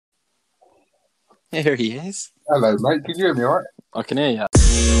Here he is. Hello, mate. Can you hear me all right? I can hear you.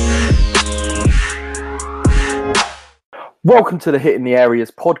 Welcome to the Hitting the Areas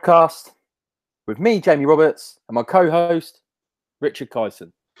podcast with me, Jamie Roberts, and my co-host, Richard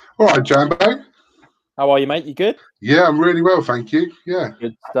Kyson. All right, Jambo. How are you, mate? You good? Yeah, I'm really well, thank you. Yeah.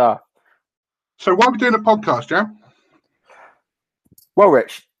 Good stuff. So why are we doing a podcast, Jam? Well,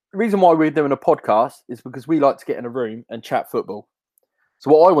 Rich, the reason why we're doing a podcast is because we like to get in a room and chat football. So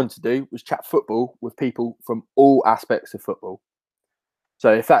what I wanted to do was chat football with people from all aspects of football.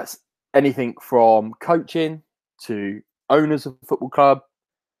 So if that's anything from coaching to owners of a football club,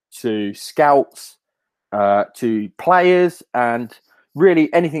 to scouts, to players, and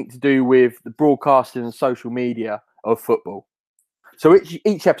really anything to do with the broadcasting and social media of football. So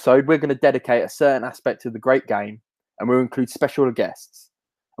each episode, we're going to dedicate a certain aspect of the great game, and we'll include special guests,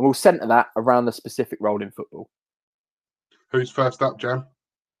 and we'll centre that around the specific role in football. Who's first up, Jam?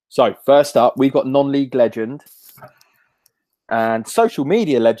 So first up, we've got non-league legend and social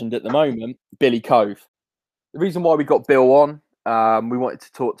media legend at the moment, Billy Cove. The reason why we got Bill on, we wanted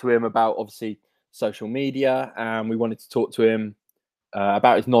to talk to him about obviously social media, and we wanted to talk to him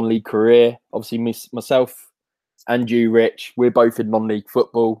about his non-league career. Obviously, myself and you, Rich, we're both in non-league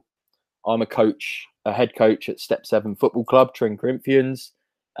football. I'm a head coach at Step 7 Football Club, Trin Corinthians,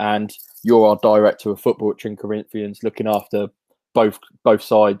 and you're our director of football at Trin Corinthians, looking after both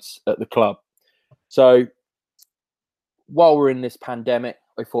sides at the club. So while we're in this pandemic,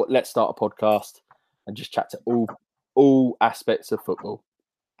 I thought let's start a podcast and just chat to all aspects of football.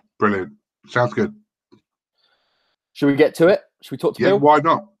 Brilliant. Sounds good. Should we get to it? Should we talk to Yeah, Bill? why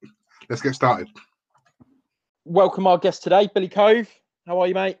not? Let's get started. Welcome our guest today, Billy Cove. How are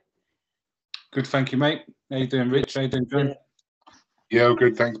you, mate? Good, thank you, mate. How you doing, Rich? How you doing, John? Yeah, all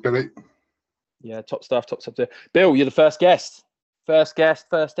good. Thanks, Billy. Yeah, top stuff. Bill, you're the first guest. First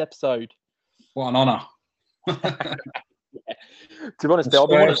episode. What an honour. To be honest, Bill,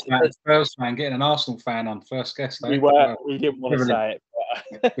 First man, getting an Arsenal fan on first guest. We didn't want to say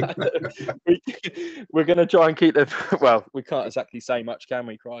it. But we're going to try and keep the. Well, we can't exactly say much, can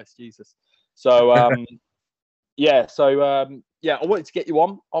we? Christ, Jesus. So, I wanted to get you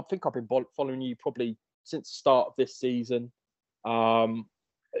on. I think I've been following you probably since the start of this season,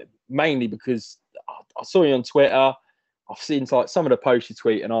 mainly because I saw you on Twitter. I've seen like some of the posts you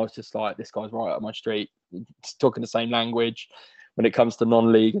tweet, and I was just like, this guy's right up my street. He's talking the same language when it comes to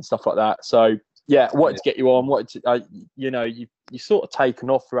non-league and stuff like that. So yeah, I wanted to get you on. You sort of taken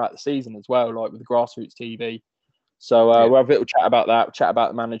off throughout the season as well, like with the grassroots TV. So we'll have a little chat about that. We'll chat about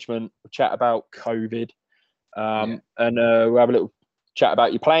the management. We'll chat about COVID, and we'll have a little chat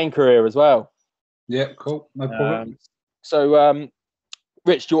about your playing career as well. Yeah, cool. No problem.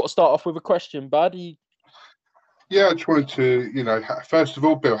 Rich, do you want to start off with a question, bud? Yeah, I just wanted to, first of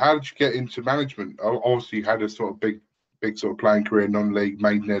all, Bill, how did you get into management? Obviously, you had a sort of big sort of playing career, non-league,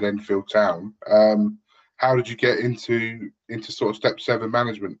 Maidenhead, Enfield Town. How did you get into sort of Step 7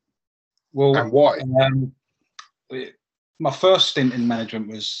 management? Well, and why? My first stint in management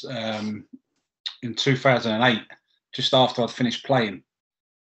was in 2008, just after I'd finished playing.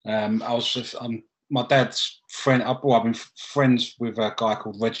 I'm my dad's friend. I've been friends with a guy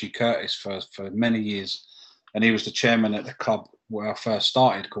called Reggie Curtis for many years, and he was the chairman at the club where I first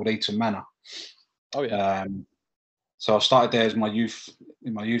started, called Eton Manor. Oh yeah. So I started there as in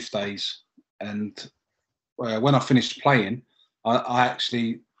my youth days, and when I finished playing, I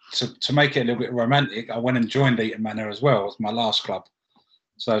actually, to make it a little bit romantic, I went and joined Eton Manor as well as my last club.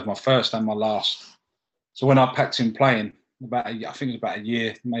 So it was my first and my last. So when I packed in playing, I think it was about a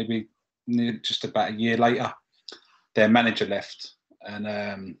year, maybe just about a year later, their manager left, and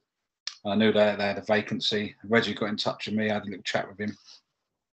I knew they had a vacancy. Reggie got in touch with me. I had a little chat with him.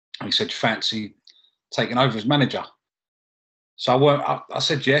 He said, "You fancy taking over as manager?" So I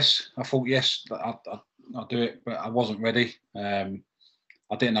said yes. I thought yes, I'll do it, but I wasn't ready. I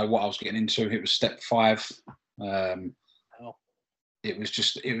didn't know what I was getting into. It was Step 5. It was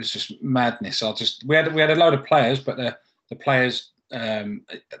just madness. We had a load of players, but the players, none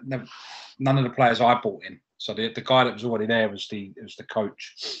of the players I brought in. So the guy that was already there was the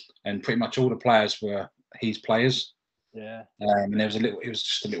coach, and pretty much all the players were his players. Yeah. And it was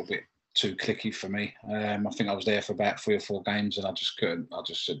just a little bit too clicky for me. I think I was there for about 3 or 4 games, and I just couldn't. I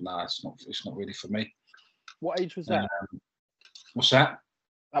just said, no, it's not really for me. What age was that? What's that?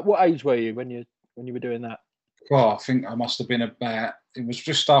 At what age were you when you were doing that? Well, I think I must have been about. It was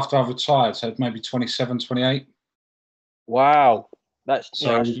just after I retired, so maybe 27, 28. Wow, that's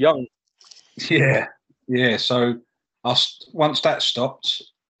young. Yeah. So once that stopped,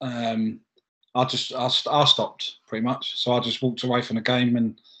 I stopped pretty much. So I just walked away from the game,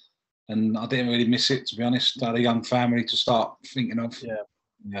 and and I didn't really miss it, to be honest. I had a young family to start thinking of.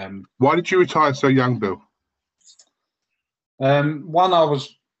 Yeah. Why did you retire so young, Bill? When I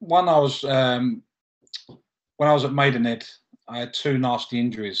was when I was at Maidenhead, I had 2 nasty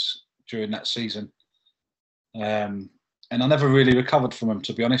injuries during that season, and I never really recovered from them.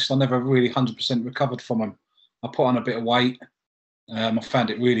 To be honest, I never really 100% recovered from them. I put on a bit of weight. I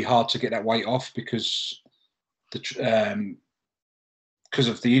found it really hard to get that weight off because of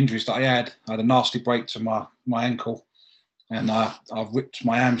the injuries that I had. I had a nasty break to my ankle, and I ripped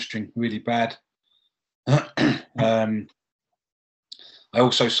my hamstring really bad. I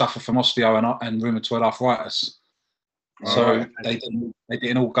also suffer from osteo and rheumatoid arthritis. So they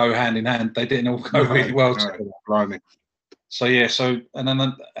didn't all go hand in hand. They didn't all go really well together. So yeah,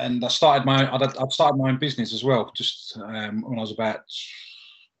 and I started I'd started my own business as well, just when I was about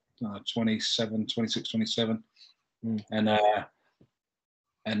 26, 27,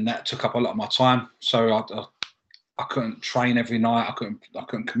 and that took up a lot of my time. So I couldn't train every night. I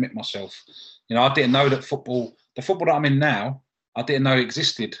couldn't commit myself. You know, I didn't know that the football that I'm in now, I didn't know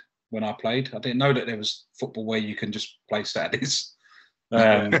existed when I played. I didn't know that there was football where you can just play Saturdays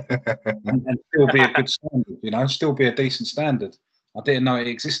and still be a good standard. You know, still be a decent standard. I didn't know it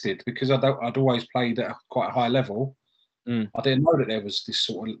existed because I'd always played at quite a high level. I didn't know that there was this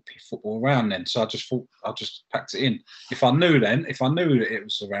sort of football around then. So I just thought I just packed it in. If I knew that it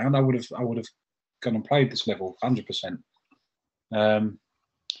was around, I would have gone and played this level 100%.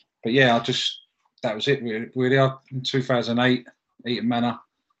 But yeah, that was it really. In 2008, Eton Manor,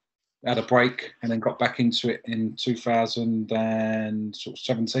 had a break and then got back into it in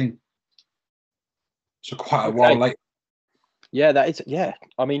 2017. So quite a while later. Yeah, that is. Yeah,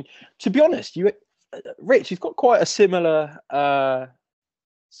 I mean, to be honest, Rich, you've got quite a similar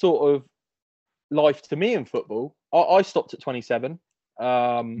sort of life to me in football. I stopped at 27.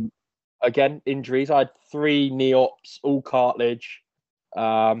 Again, injuries. I had 3 knee ops, all cartilage.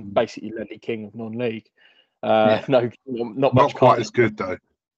 Basically, Ledley King of non-league. No, not much. Not quite as good though.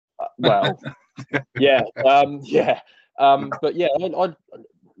 Well, yeah, but yeah, I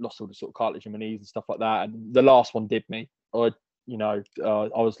lost all the sort of cartilage in my knees and stuff like that, and the last one did me. I was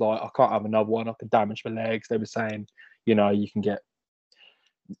like, I can't have another one. I could damage my legs. They were saying, you can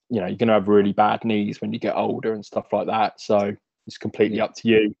you're gonna have really bad knees when you get older and stuff like that. So it's completely up to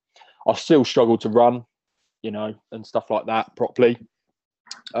you. I still struggle to run, and stuff like that properly.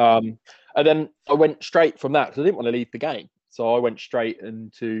 And then I went straight from that because I didn't want to leave the game. So I went straight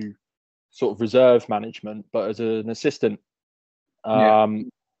into sort of reserve management, but as an assistant. And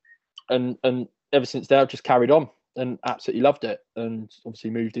ever since then, I've just carried on and absolutely loved it. And obviously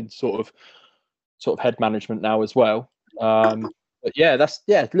moved into sort of head management now as well. But yeah, that's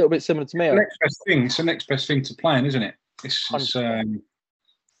a little bit similar to me. It's the next best thing to playing, isn't it?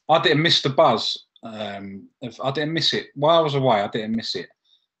 I didn't miss the buzz. I didn't miss it while I was away. I didn't miss it.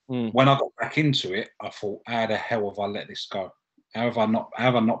 When I got back into it, I thought, how the hell have I let this go? How have I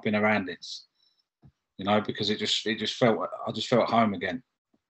not been around this? Because I just felt at home again.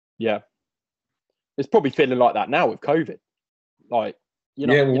 Yeah, it's probably feeling like that now with COVID. Like,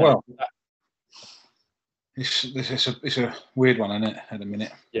 it's a weird one, isn't it? At the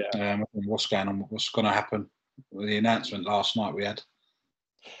minute, yeah. I don't know what's going on? What's going to happen with the announcement last night we had?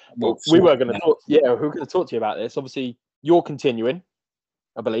 Well, we were going to talk. Yeah, we were going to talk to you about this. Obviously, you're continuing,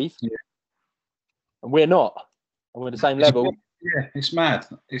 I believe. Yeah. And we're not. And we're the same level. Yeah, it's mad.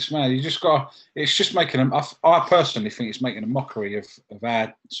 It's mad. You just got. It's just making them. I personally think it's making a mockery of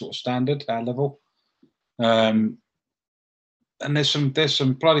our sort of standard, our level. And there's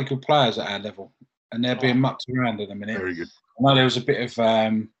some bloody good players at our level, and they're being mucked around in a minute. Very good. I know there was a bit of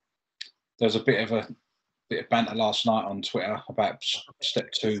banter last night on Twitter about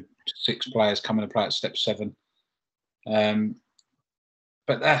step 2 to 6 players coming to play at step 7.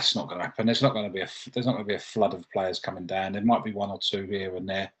 But that's not going to happen. There's not going to be a flood of players coming down. There might be 1 or 2 here and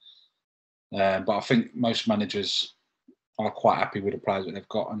there, but I think most managers are quite happy with the players that they've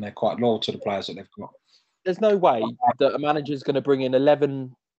got, and they're quite loyal to the players that they've got. There's no way that a manager's going to bring in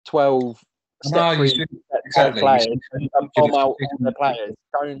 11, 12 step 3 players and bomb out all the players.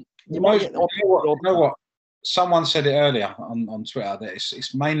 You know what? Someone said it earlier on Twitter that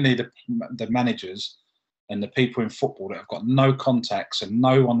it's mainly the managers and the people in football that have got no contacts and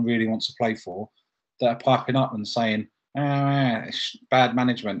no one really wants to play for, that are piping up and saying, it's bad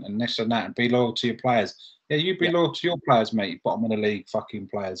management and this and that, and be loyal to your players. Yeah, you be loyal to your players, mate, bottom of the league fucking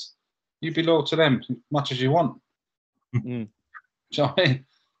players. You be loyal to them as much as you want. Do you know what I mean?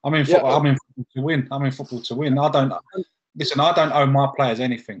 I'm in football to win. I'm in football to win. I don't owe my players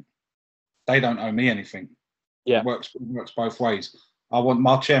anything. They don't owe me anything. Yeah. It works both ways.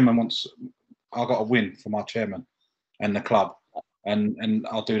 my chairman wants. I got a win for my chairman and the club, and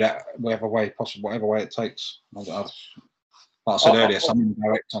I'll do that whatever way possible, whatever way it takes. Like I said earlier, some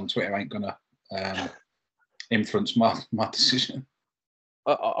direct on Twitter ain't gonna influence my decision.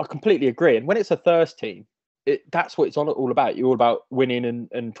 I completely agree. And when it's a first team, that's what it's all about. You're all about winning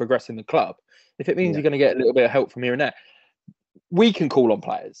and progressing the club. If it means you're going to get a little bit of help from here and there, we can call on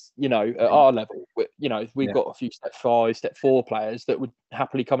players, at our level. We've got a few step 5, step 4 players that would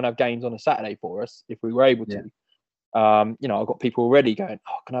happily come and have games on a Saturday for us if we were able to. I've got people already going,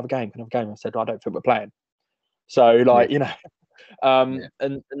 oh, can I have a game? Can I have a game? I said, I don't think we're playing. So, like you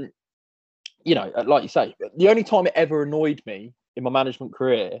say, the only time it ever annoyed me in my management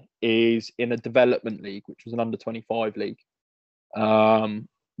career is in a development league, which was an under 25 league.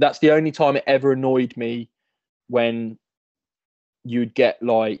 That's the only time it ever annoyed me, when you'd get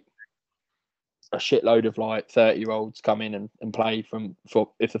like a shitload of like 30-year-olds come in and play for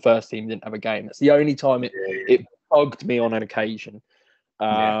if the first team didn't have a game. That's the only time it bugged me on an occasion.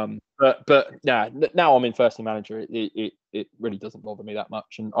 But now I'm in first team manager. It really doesn't bother me that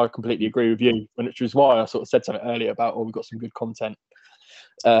much, and I completely agree with you. Which was why I sort of said something earlier about, we've got some good content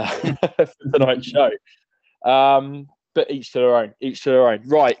for tonight's show. But each to their own. Each to their own.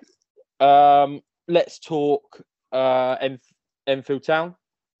 Right. Let's talk Enfield Town.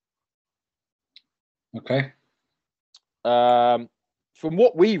 Okay. From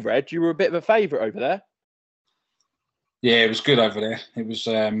what we read, you were a bit of a favourite over there. Yeah, it was good over there. It was.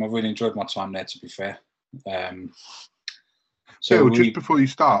 I really enjoyed my time there, to be fair. So, just before you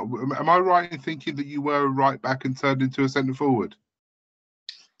start, am I right in thinking that you were a right back and turned into a centre forward?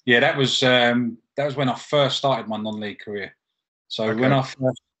 Yeah, that was when I first started my non-league career. So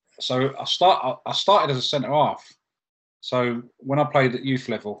I started as a centre half. So when I played at youth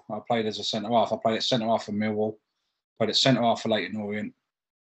level, I played as a centre half. I played at centre half for Millwall, played at centre half for Leyton Orient,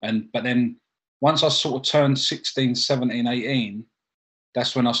 but then once I sort of turned 16, 17, 18,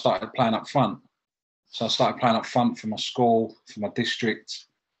 that's when I started playing up front. So I started playing up front for my school, for my district,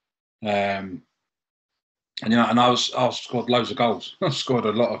 and I scored loads of goals. I scored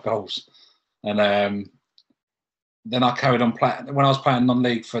a lot of goals, and then I carried on playing. When I was playing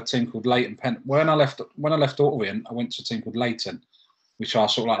non-league for a team called Leyton Pennant, when I left Orient, I went to a team called Leyton, which are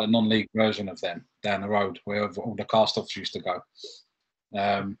sort of like the non-league version of them down the road, where all the cast-offs used to go.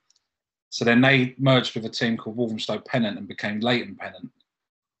 So then they merged with a team called Walthamstow Pennant and became Leyton Pennant.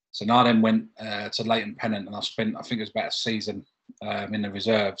 So now I then went to Leyton Pennant, and I think it was about a season in the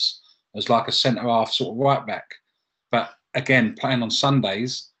reserves as like a centre half sort of right back. But again, playing on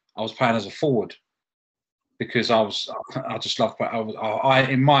Sundays, I was playing as a forward because I just loved.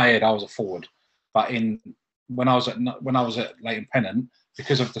 In my head, I was a forward, but when I was at Leyton Pennant,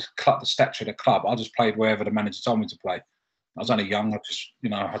 because of the stature of the club, I just played wherever the manager told me to play. I was only young.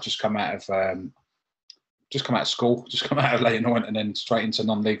 I just come out of school, just come out of Leyton Orient, and then straight into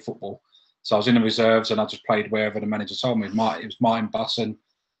non-league football. So I was in the reserves, and I just played wherever the manager told me. It was Martin Busson,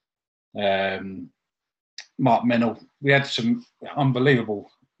 Mark Mennell. We had some unbelievable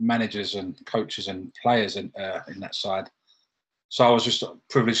managers and coaches and players in that side. So I was just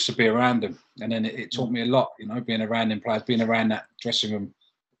privileged to be around them, and then it taught me a lot. Being around them players, being around that dressing room,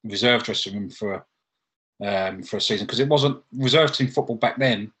 reserve dressing room for a season, because it wasn't reserve team football back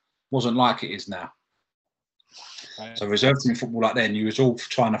then. Wasn't like it is now. Right. So reserve team football like then, you was all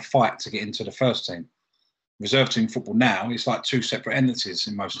trying to fight to get into the first team. Reserve team football now, it's like two separate entities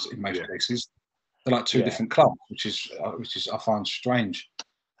in most cases. They're like two different clubs, which is I find strange.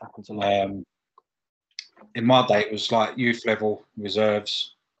 Happens a lot. In my day, it was like youth level,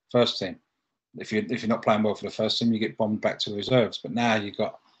 reserves, first team. If you're not playing well for the first team, you get bombed back to the reserves. But now you've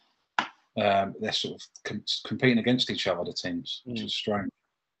got they're sort of competing against each other, the teams, which is strange.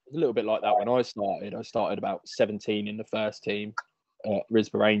 A little bit like that when I started. I started about 17 in the first team at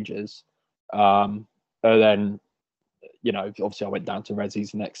Risborough Rangers. And then, obviously I went down to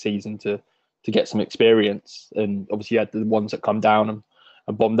Resi's the next season to get some experience. And obviously you had the ones that come down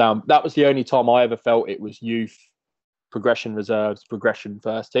and bomb down. That was the only time I ever felt it was youth, progression reserves, progression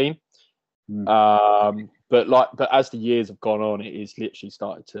first team. But as the years have gone on, it is literally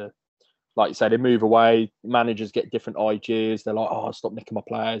started to, like you say, they move away. Managers get different ideas. They're like, "Oh, stop nicking my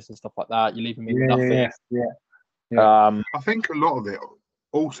players" and stuff like that. You're leaving me with nothing. Yeah. I think a lot of it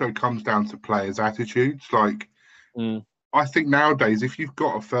also comes down to players' attitudes. Like, I think nowadays, if you've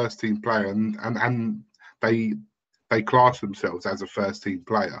got a first team player and they class themselves as a first team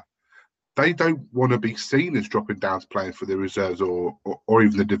player, they don't want to be seen as dropping down to playing for the reserves or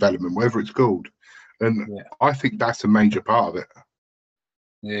even the development, whatever it's called. And I think that's a major part of it.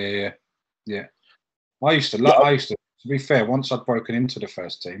 Yeah. I used to to be fair, once I'd broken into the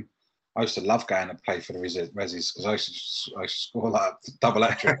first team, I used to love going to play for the Resis because I used to score like double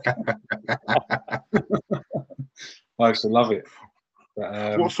hat trick. I used to love it.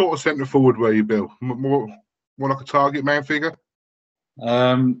 But, what sort of centre forward were you, Bill? More like a target man figure?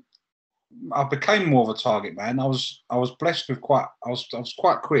 I became more of a target man. I was blessed with I was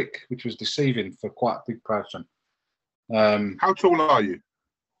quite quick, which was deceiving for quite a big person. How tall are you?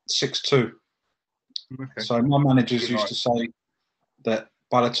 6'2". Okay. So my managers used to say that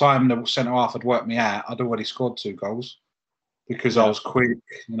by the time the centre half had worked me out, I'd already scored 2 goals because I was quick.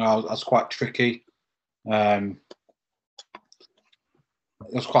 You know, I was quite tricky. I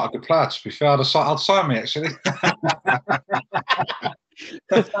was quite a good player, to be fair. I'd sign me, actually.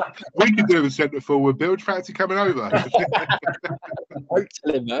 We could do a centre forward, Bill. Do you fancy coming over? Don't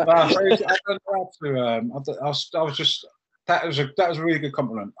tell him that. I don't know how to. I was just. That was a really good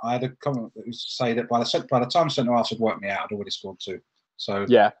compliment. I had a compliment that was to say that by the time centre half had worked me out, I'd already scored 2. So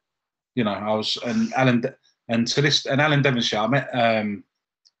yeah, you know, I was Alan Devonshire. I met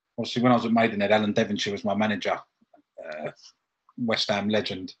obviously when I was at Maidenhead. Alan Devonshire was my manager, West Ham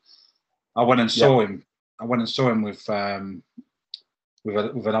legend. I went and saw him. I went and saw him with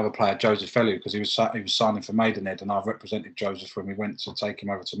another player, Joseph Fellow, because he was signing for Maidenhead, and I represented Joseph when we went to take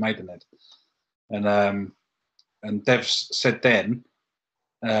him over to Maidenhead. And Dev said then,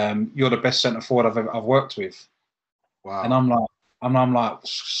 "You're the best centre forward I've worked with." Wow. And I'm like,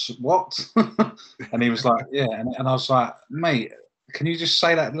 what? And he was like, yeah. And I was like, mate, can you just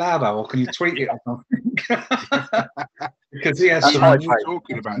say that louder, or can you tweet it or something? Because he has some. We were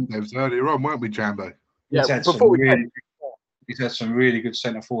talking about Devs earlier on, weren't we, Jambo? yeah. He's had some really good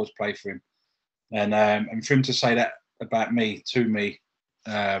centre forwards play for him, and for him to say that about me to me,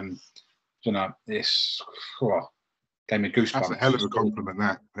 you know, this gave me goosebumps. That's a hell of a compliment.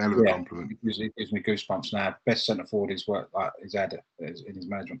 That hell of a compliment. It gives me goosebumps now. Best centre forward he's had in his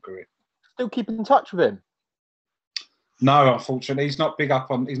management career. Still keep in touch with him? No, unfortunately, he's not big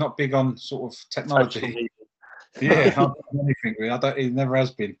on sort of technology. Yeah, not anything really. He never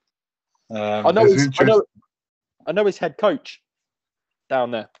has been. I know his head coach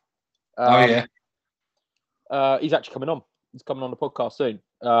down there. He's actually coming on. He's coming on the podcast soon.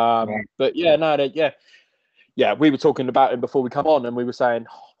 Right. But yeah, we were talking about him before we come on, and we were saying,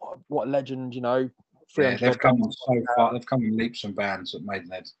 what a legend, you know. They've come so far. They've come in leaps and bounds at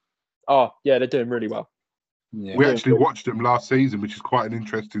Maidenhead. Oh, yeah, they're doing really well. Yeah. We actually watched them last season, which is quite an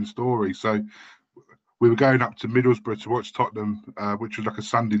interesting story. So we were going up to Middlesbrough to watch Tottenham, which was like a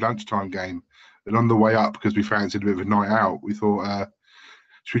Sunday lunchtime game. And on the way up, because we fancied a bit of a night out, we thought,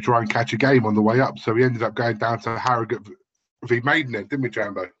 should we try and catch a game on the way up? So we ended up going down to Harrogate v Maidenhead, didn't we,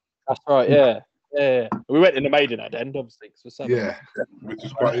 Jambo? That's right, yeah. Yeah. We went in the Maidenhead end, obviously. Which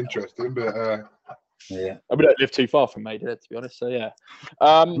is quite interesting, but... yeah. We don't live too far from Maidenhead, to be honest, so yeah.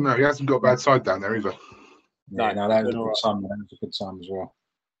 No, he hasn't got a bad side down there either. No, that was a good time. That was a good time as well.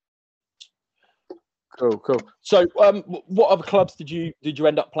 Cool. So, what other clubs did you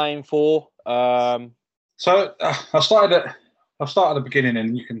end up playing for? So I started at the beginning,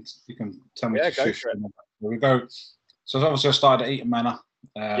 and you can tell me to shift. There we go. So obviously I started at Eton Manor.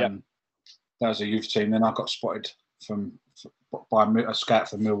 That was a youth team. Then I got spotted by a scout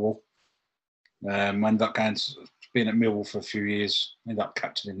for Millwall. Ended up being at Millwall for a few years. Ended up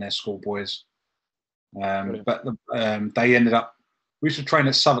captaining their schoolboys. But they ended up. We used to train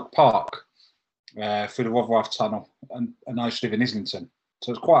at Southwark Park through the Rotherhithe Tunnel, and I used to live in Islington.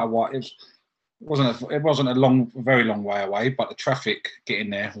 So it's quite a while. It wasn't a very long way away, but the traffic getting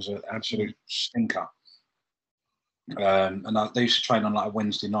there was an absolute stinker. And they used to train on like a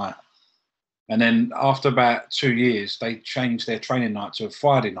Wednesday night. And then after about 2 years, they changed their training night to a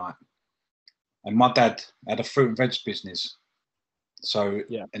Friday night. And my dad had a fruit and veg business. So,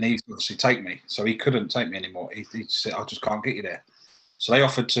 and he obviously take me. So he couldn't take me anymore. He said, I just can't get you there. So they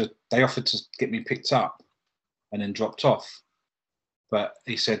offered to get me picked up and then dropped off. But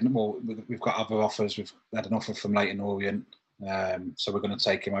he said, well, we've got other offers. We've had an offer from Leyton Orient. So we're going to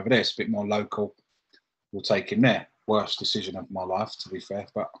take him over there. It's a bit more local. We'll take him there. Worst decision of my life, to be fair.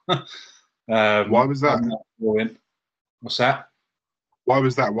 But why was that? What's that? Why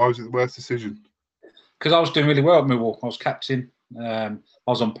was that? Why was it the worst decision? Because I was doing really well at Millwall. I was captain. I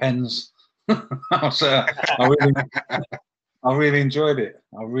was on pens. I really enjoyed it.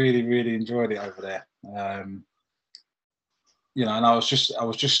 I really, really enjoyed it over there. You know, and I was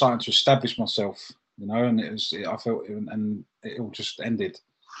just starting to establish myself. You know, and I felt, and it all just ended.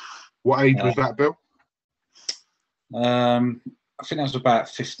 What age was that, Bill? I think that was about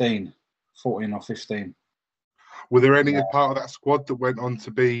 14 or 15. Were there any part of that squad that went on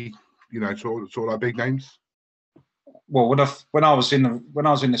to be, you know, sort of like big names? well, when I was in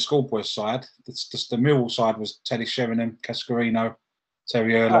the schoolboys side, the Millwall side was Teddy Sheringham, Cascarino,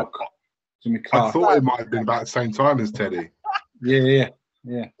 Terry Erlock, Jimmy I Carr. thought it might have been about the same time as Teddy. Yeah.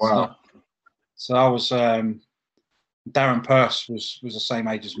 Wow. So I was Darren Purse was the same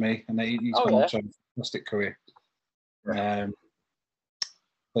age as me, and he's gone on to a fantastic career. But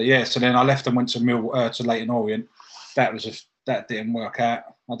yeah, so then I left and went to Leyton Orient. That didn't work out.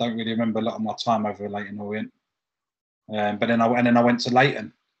 I don't really remember a lot of my time over at Leyton Orient. But then I went to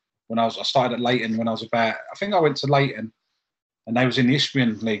Leyton. I started at Leyton when I was I think I went to Leyton, and they was in the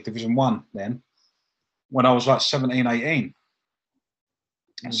Isthmian League Division 1 then, when I was like 17, 18.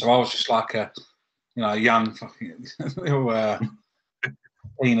 And so I was just like a young fucking little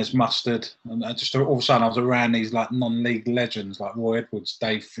clean as mustard, and just all of a sudden I was around these like non-league legends like Roy Edwards,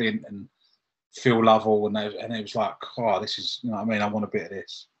 Dave Flint, and Phil Lovell, and it was like, oh, this is, you know what I mean, I want a bit of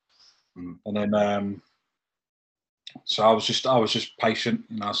this. And then so I was just patient,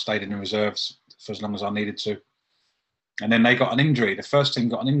 I stayed in the reserves for as long as I needed to. And then they got an injury. The first team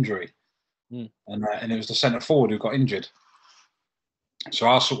got an injury, and it was the centre forward who got injured. So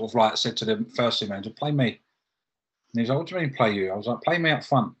I sort of like said to the first team manager, "Play me." And he was like, "What do you mean play you?" I was like, "Play me up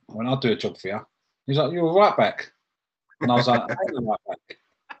front. I'll do a job for you." He was like, "You're a right back." And I was like, "I ain't a right back."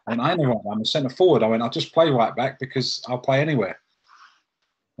 I ain't a right back. I'm a centre forward. I went, "I'll just play right back because I'll play anywhere."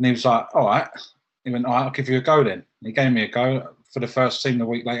 And he was like, "All right." He went, "All right, I'll give you a go then." And he gave me a go for the first team. The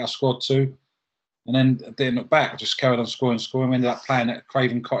week later, I scored 2. And then didn't look back. I just carried on scoring. We ended up playing at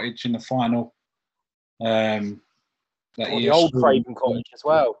Craven Cottage in the final. The old Craven Cottage as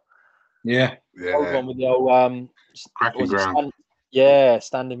well. Yeah. Old one with the old cracking ground.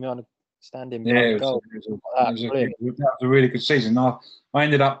 Standing behind the goal. That was a really good season. I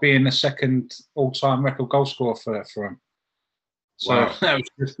ended up being the second all-time record goal scorer for him. So that was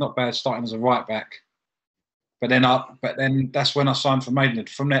just not bad starting as a right back. But then that's when I signed for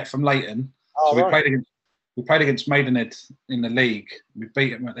Maidenhead. From Leyton. We played against Maidenhead in the league. We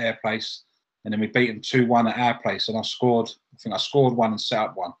beat them at their place, and then we beat them 2-1 at our place. And I think I scored 1 and set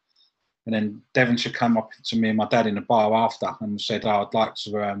up 1. And then Devonshire came up to me and my dad in the bar after and said, "Oh, I'd like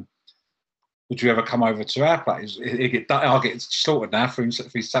to. Would you ever come over to our place? I'll get sorted now for him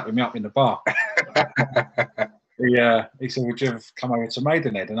if he's tapping me up in the bar." He said, "Would you ever come over to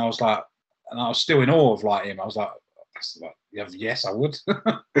Maidenhead?" And I was like, and I was still in awe of like him. I was like, "Yes, I would."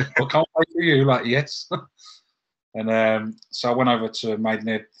 "Well, can't play for you?" Like, "Yes." And so I went over to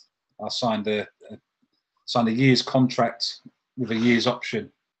Maidenhead. I signed a year's contract with a year's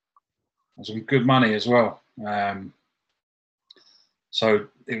option. It was good money as well. So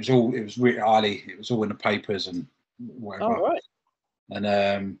it was really highly. It was all in the papers and whatever. Oh, right.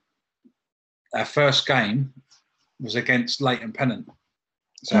 And our first game was against Leyton Pennant.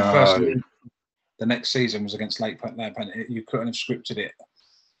 So the next season was against Leyton Pennant. You couldn't have scripted it.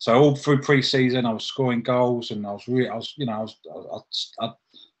 So all through pre-season, I was scoring goals, and I'd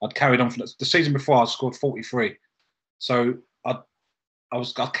carried on for the season before. I scored 43. So I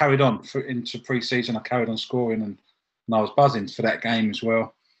carried on into pre-season. I carried on scoring, and I was buzzing for that game as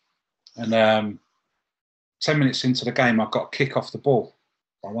well. And 10 minutes into the game, I got a kick off the ball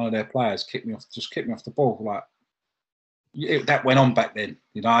by one of their players. Kicked me off the ball. Like that went on back then.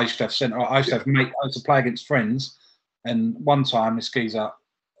 I used to play against friends, and one time this geezer,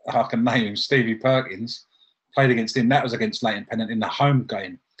 I can name him, Stevie Perkins, played against him. That was against Leyton Pennant in the home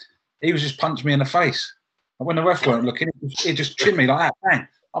game. He was just punching me in the face. And when the ref weren't looking, he just chinned me like that. Bang.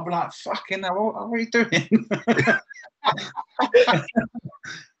 I'd be like, "Fucking hell, what are you doing?"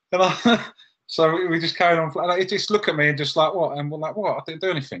 So we just carried on. Like, he just looked at me and just like, "What?" And we're like, "What? I didn't do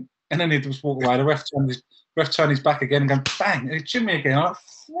anything." And then he'd just walk away. The ref turned his back again and go, bang, and he chinned me again. I'm like,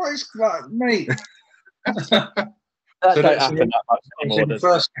 "What is that, mate?" That don't happen that much anymore.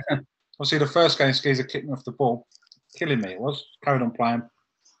 Obviously, the first game, Skeezer kicked me off the ball, killing me. It was. Carried on playing.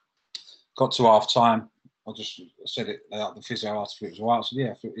 Got to half time. I just said it. The physio asked if it was all right. I said,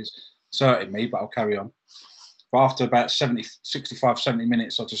 "Yeah, if it is, it's hurting me, but I'll carry on." But after about 70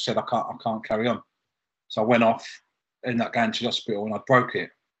 minutes, I just said, I can't carry on. So I went off, ended up going to the hospital, and I broke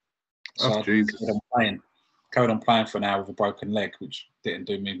it. So I carried on playing for an hour with a broken leg, which didn't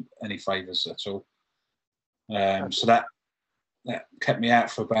do me any favours at all. So that kept me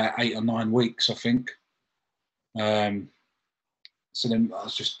out for about 8 or 9 weeks, I think. So then I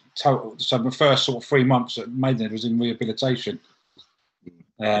was just total. So my first sort of 3 months at Maidenhead was in rehabilitation,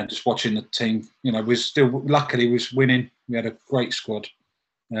 just watching the team. Luckily we was winning. We had a great squad.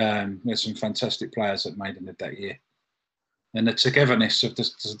 We had some fantastic players at Maidenhead that year, and the togetherness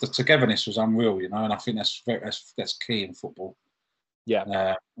was unreal. And I think that's key in football.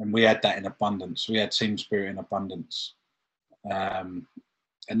 Yeah. And we had that in abundance. We had team spirit in abundance. and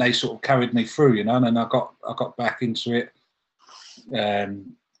they sort of carried me through, you know. And then I got back into it,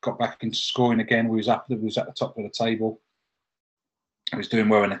 got back into scoring again. We was at the top of the table. I was doing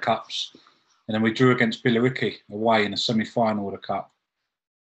well in the cups, and then we drew against Billericay away in a semi-final of the cup.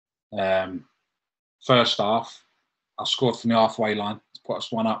 First half, I scored from the halfway line to put us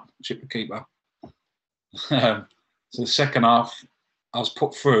 1-up, chip the keeper. So the second half, I was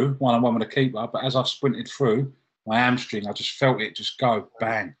put through 1-on-1 with the keeper, but as I sprinted through, my hamstring, I just felt it just go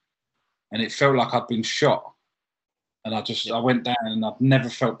bang, and it felt like I'd been shot. And I went down, and I've never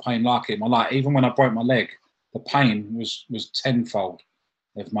felt pain like it in my life. Even when I broke my leg, the pain was tenfold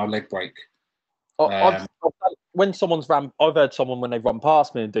of my leg break. When someone's I've heard someone when they run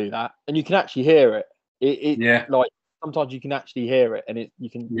past me and do that, and you can actually hear it. Like sometimes you can actually hear it, and you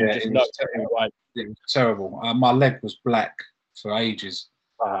just know it. It was terrible. My leg was black for ages.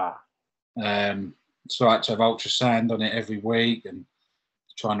 So I had to have ultrasound on it every week and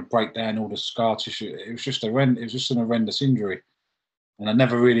trying to break down all the scar tissue. It was just an horrendous injury, and I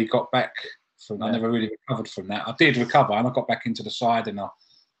never really got back from. I never really recovered from that. I did recover, and I got back into the side, and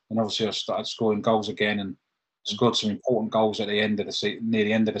obviously I started scoring goals again, and scored some important goals at the end of the near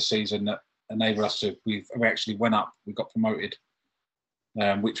the end of the season that enabled us to. We actually went up. We got promoted,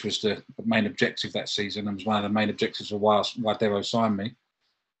 which was the main objective that season, and was one of the main objectives of why Devo signed me.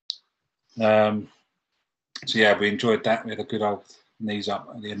 So yeah, we enjoyed that. We had a good old knees up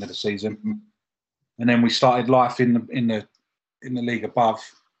at the end of the season, and then we started life in the league above.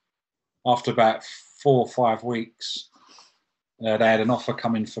 After about 4 or 5 weeks, they had an offer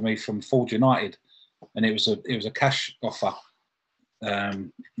coming for me from Ford United, and it was a cash offer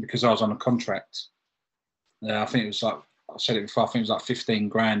because I was on a contract. I think it was like I said it before. I think it was like 15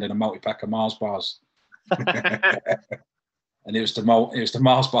 grand and a multi-pack of Mars bars. And it was the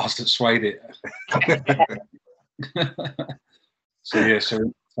Mars bars that swayed it.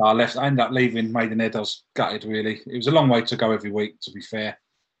 So I left. I ended up leaving Maidenhead. I was gutted, really. It was a long way to go every week, to be fair.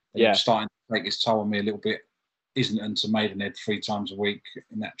 It was starting to take its toll on me a little bit. Islington to Maidenhead 3 times a week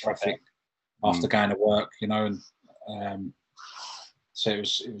in that traffic after going to work, you know. And so it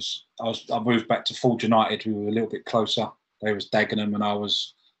was. I moved back to Ford United. We were a little bit closer. They was Dagenham, and I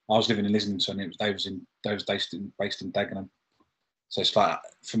was living in Islington. They was based in Dagenham. So it's like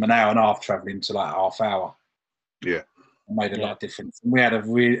from an hour and a half travelling to like half hour. Yeah. It made a lot of difference. And we had a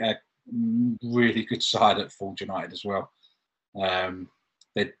really good side at Ford United as well.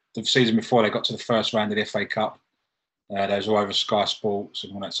 The season before they got to the first round of the FA Cup, they was all over Sky Sports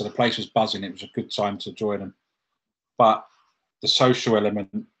and all that. So the place was buzzing. It was a good time to join them. But the social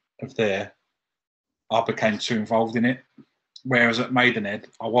element of there, I became too involved in it. Whereas at Maidenhead,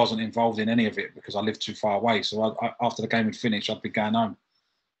 I wasn't involved in any of it because I lived too far away. So after the game had finished, I'd be going home.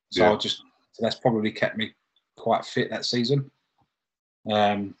 So that's probably kept me quite fit that season.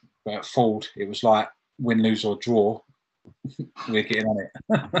 But at Ford, it was like win, lose or draw. We're getting on it.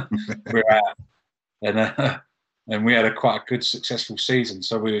 We're out. And we had quite a good, successful season.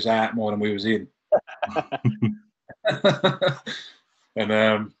 So we was out more than we was in.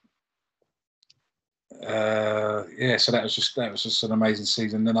 And so that was just an amazing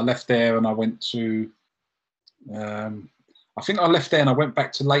season. Then I left there and I went to I think I left there and I went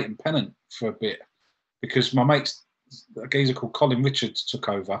back to Leighton Pennant for a bit because my mates, a geezer called Colin Richards, took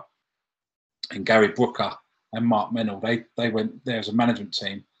over, and Gary Brooker and Mark Mennell, they went there as a management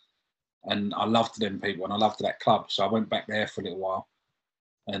team, and I loved them people and I loved that club. So I went back there for a little while,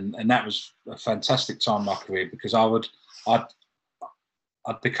 and that was a fantastic time in my career because I'd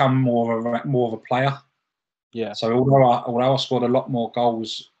become more of a player. Yeah. So although I scored a lot more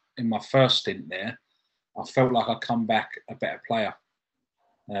goals in my first stint there, I felt like I'd come back a better player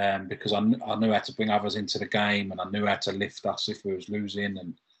because I knew how to bring others into the game, and I knew how to lift us if we was losing,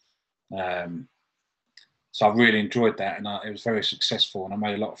 and so I really enjoyed that, and it was very successful, and I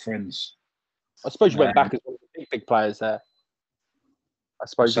made a lot of friends. I suppose you went back as one of the big players there. I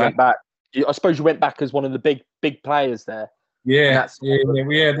suppose you went back. I suppose you went back as one of the big players there. Yeah.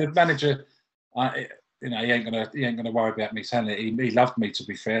 The manager, he ain't gonna worry about me telling it. He loved me, to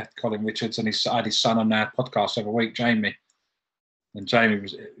be fair, Colin Richards, and I had his son on our podcast every week, Jamie. And Jamie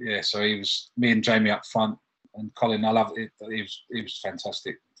was so he was me and Jamie up front, and Colin, I loved it. He was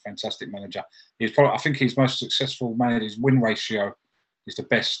fantastic manager. I think his most successful manager. His win ratio is the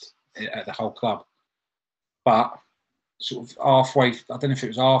best at the whole club. But sort of halfway, I don't know if it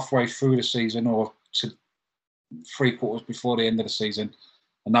was halfway through the season or to 3/4 before the end of the season,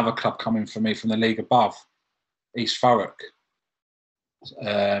 another club coming for me from the league above, East Thurrock.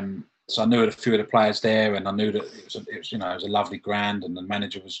 So I knew a few of the players there, and I knew that it was a lovely ground, and the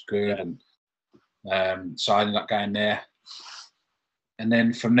manager was good, and so I ended up going there. And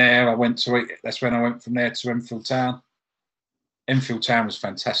then from there, that's when I went from there to Enfield Town. Enfield Town was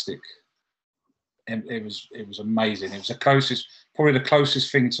fantastic. And it was amazing. It was probably the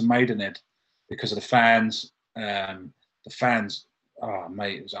closest thing to Maidenhead because of the fans. The fans, oh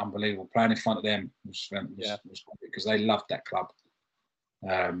mate, it was unbelievable. Playing in front of them was because they loved that club.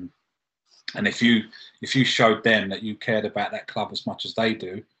 And if you showed them that you cared about that club as much as they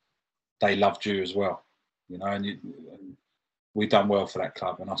do, they loved you as well. You know, and we done well for that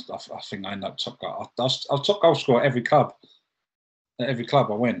club. And I think I ended up top goal. I was top goal scorer at every club. At every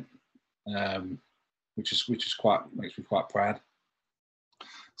club I went, which is makes me quite proud.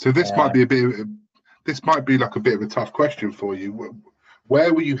 So this might be like a bit of a tough question for you.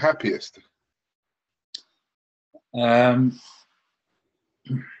 Where were you happiest? I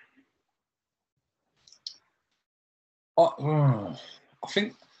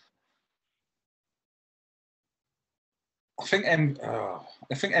think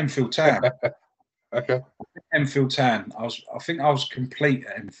Enfield Town. Okay. Enfield Town. I think I was complete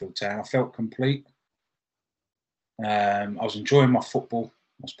at Enfield Town. I felt complete. I was enjoying my football.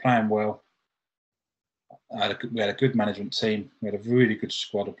 I was playing well. We had a good management team. We had a really good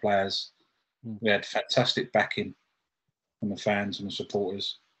squad of players. We had fantastic backing from the fans and the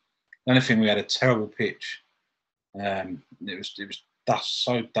supporters. The only thing, we had a terrible pitch. It was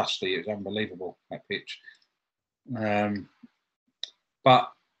so dusty. It was unbelievable, that pitch.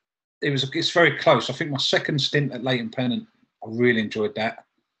 But it's very close. I think my second stint at Leighton Pennant, I really enjoyed that.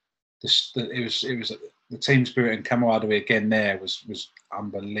 The team spirit and camaraderie again there was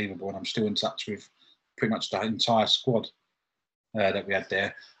unbelievable, and I'm still in touch with pretty much the entire squad that we had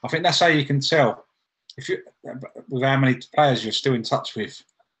there. I think that's how you can tell with how many players you're still in touch with.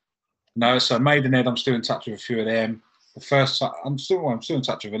 No, so Maidenhead, I'm still in touch with a few of them. The first time, I'm still in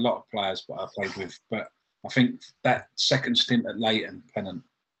touch with a lot of players that I played with, but I think that second stint at Leighton Pennant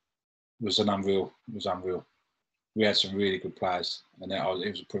was unreal. We had some really good players, and it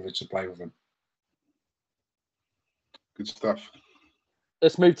was a privilege to play with them. Good stuff.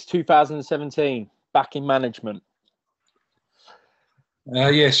 Let's move to 2017. Back in management.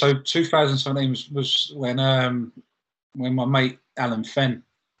 So 2017 was when my mate Alan Fenn,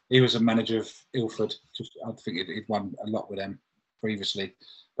 he was a manager of Ilford. I think he'd won a lot with them previously,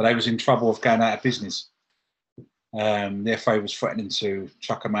 but they was in trouble of going out of business. The FA was threatening to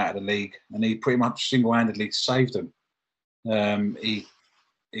chuck them out of the league, and he pretty much single-handedly saved them. He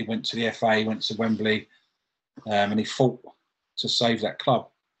went to the FA, he went to Wembley, and he fought to save that club.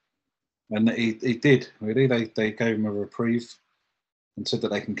 And he did, really. They gave him a reprieve and said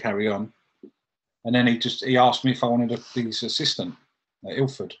that they can carry on. And then he asked me if I wanted to be his assistant at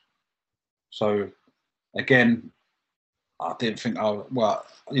Ilford. So, again, I didn't think it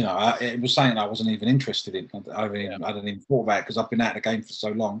was something I wasn't even interested in. I hadn't even thought about it because I've been out of the game for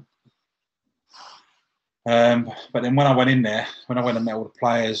so long. But then when I went in there, when I went and met all the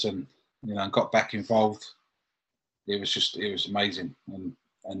players and got back involved, it was amazing,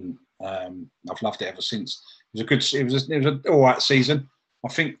 and I've loved it ever since. It was an all right season. I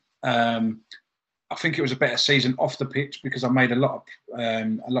think it was a better season off the pitch because I made a lot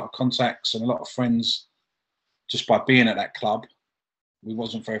of contacts and a lot of friends just by being at that club. We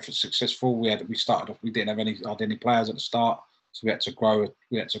wasn't very successful. We didn't have any players at the start, so we had to grow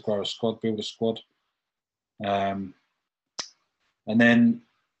a squad, build a squad. And then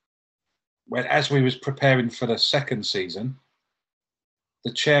as we was preparing for the second season,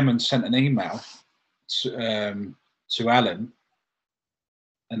 the chairman sent an email to Alan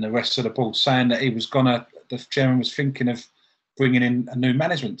and the rest of the board saying that the chairman was thinking of bringing in a new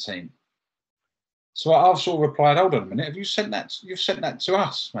management team. So I've sort of replied, hold on a minute, you've sent that to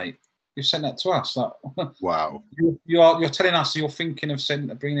us, mate. You've sent that to us. Like, wow. You're telling us you're thinking of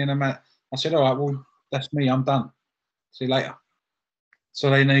bringing in a man. I said, all right, well, that's me. I'm done. See you later. So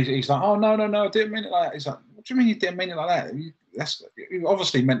then he's like, oh, no, I didn't mean it like that. He's like, what do you mean you didn't mean it like that? You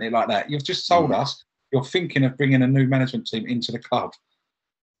obviously meant it like that. You've just told us you're thinking of bringing a new management team into the club.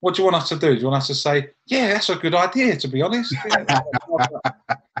 What do you want us to do? Do you want us to say, yeah, that's a good idea, to be honest?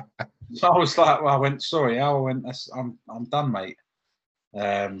 So I was like, well, I went, sorry, Al. I'm done, mate.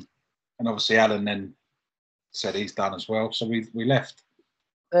 And obviously Alan then said he's done as well. So we left.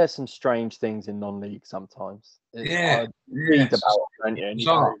 There's some strange things in non-league sometimes. Yeah.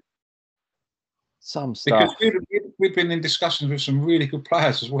 Some stuff. Because we've been in discussions with some really good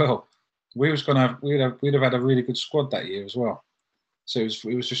players as well. We'd have had a really good squad that year as well. So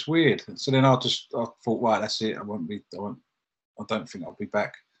it was just weird. So then I thought, right, that's it. I don't think I'll be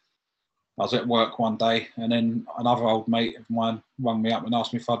back. I was at work one day, and then another old mate of mine rang me up and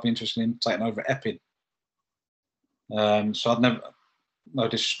asked me if I'd be interested in taking over Epping. So no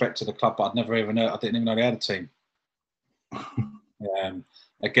disrespect to the club, but I'd never even know. I didn't even know they had a team.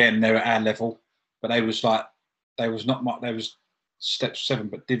 Again, they were at our level, but they was not much. They was step 7,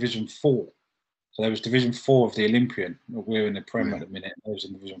 but Division 4. So there was Division 4 of the Olympian. We're in the Prem at the minute. I was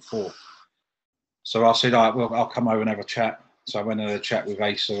in Division 4. So I said, well, I'll come over and have a chat. So I went and had a chat with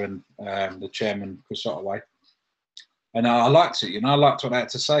Asa and the chairman, Chris Ottaway. And I liked it, I liked what they had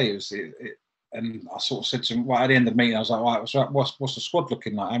to say. And I sort of said to him, at the end of the meeting, I was like, right, what's the squad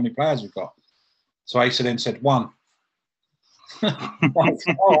looking like? How many players we've got? So Asa then said 1. That's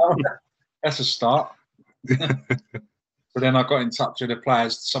a start. So then I got in touch with the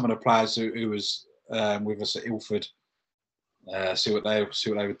players, some of the players who was with us at Ilford, see what they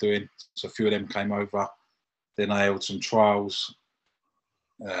were doing. So a few of them came over. Then I held some trials,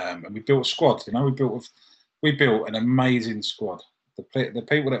 and we built a squad. We built an amazing squad. The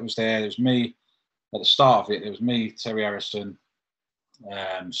people that was there was me at the start of it. It was me, Terry Harrison,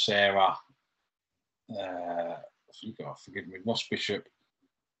 Sarah, forgive me, Ross Bishop,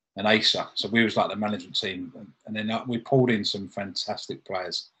 and Asa. So we was like the management team, and then we pulled in some fantastic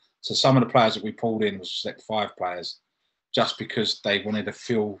players. So some of the players that we pulled in was Step 5 players, just because they wanted to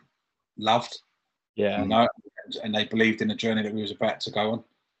feel loved, and they believed in the journey that we was about to go on.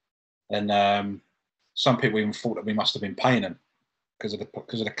 And some people even thought that we must have been paying them because of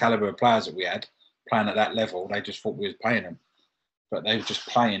the caliber of players that we had playing at that level. They just thought we was paying them, but they were just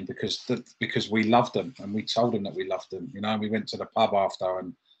playing because we loved them, and we told them that we loved them. We went to the pub after,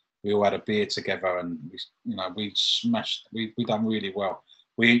 and we all had a beer together, and we smashed. We done really well.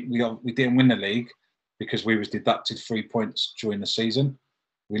 We didn't win the league because we was deducted 3 points during the season.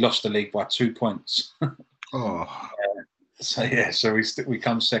 We lost the league by 2 points. So we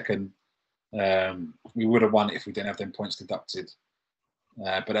come second. We would have won it if we didn't have them points deducted,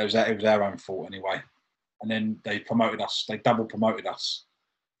 but it was our own fault anyway. And then they promoted us. They double promoted us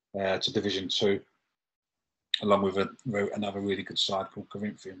to Division 2, along with another really good side called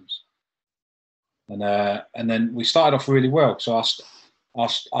Corinthians. And then we started off really well. So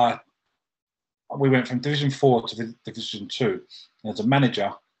we went from Division 4 to Division 2. And as a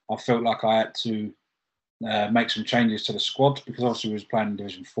manager, I felt like I had to make some changes to the squad, because obviously we was playing in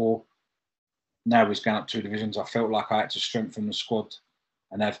Division 4. Now we're going up 2 divisions. I felt like I had to strengthen the squad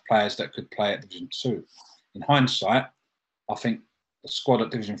and have players that could play at Division 2. In hindsight, I think the squad at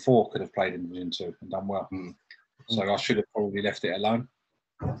Division 4 could have played in Division 2 and done well. So I should have probably left it alone.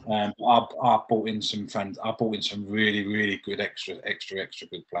 I brought in some fans. I brought in some really, really good extra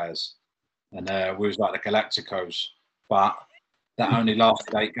good players, and we was like the Galacticos. But that only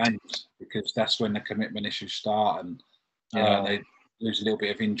lasted 8 games, because that's when the commitment issues start, and they lose a little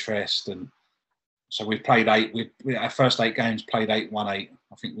bit of interest. And so we played 8. Our first 8 games played 8, won 8.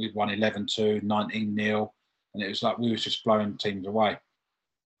 I think we won 11-2, 19-0, and it was like we was just blowing teams away.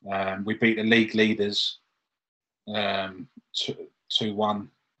 We beat the league leaders 2-1.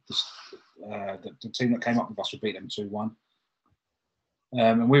 The team that came up with us, we beat them 2-1.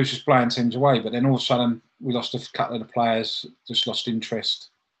 And we was just blowing teams away. But then all of a sudden, we lost a couple of the players, just lost interest.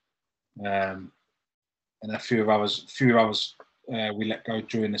 And a few of others we let go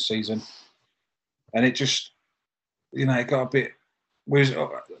during the season. And it just, it got a bit.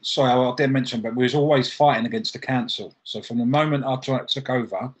 I didn't mention, but we was always fighting against the council. So from the moment I took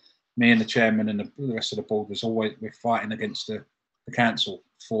over, me and the chairman and the rest of the board we're fighting against the council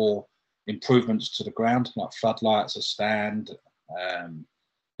for improvements to the ground, like floodlights, a stand,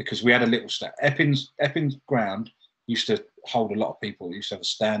 because we had a little stand. Epping's ground used to hold a lot of people. It used to have a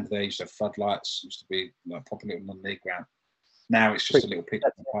stand there, used to have floodlights, used to be like proper little non-league ground. Now it's just a little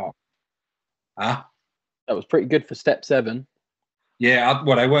picnic park. That was pretty good for Step 7. Yeah,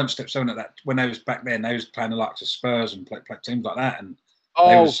 they weren't Step 7 at that. When they was back then, they was playing the likes of Spurs and play teams like that. And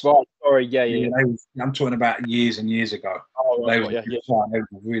sorry, yeah. I'm talking about years and years ago. They were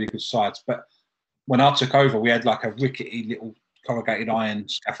really good sides. But when I took over, we had like a rickety little corrugated iron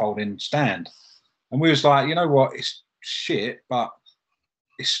scaffolding stand, and we was like, you know what, it's shit, but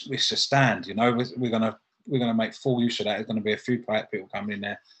it's a stand. We're gonna make full use of that. There's gonna be a few people coming in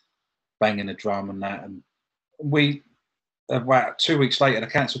there, banging the drum and that. And we, about 2 weeks later, the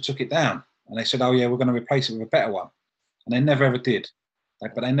council took it down, and they said, oh yeah, we're going to replace it with a better one. And they never ever did.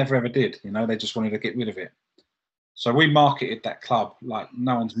 They never ever did. They just wanted to get rid of it. So we marketed that club like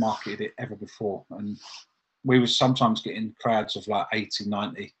no one's marketed it ever before. And we were sometimes getting crowds of like 80,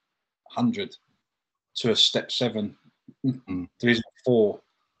 90, 100 to a Step 7 Division 4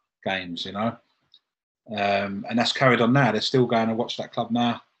 games, and that's carried on now. They're still going to watch that club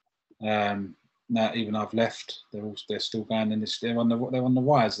now. Now, even I've left, they're still going, and they're on the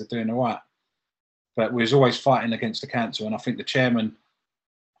wires. They're doing all right. But we was always fighting against the council, and I think the chairman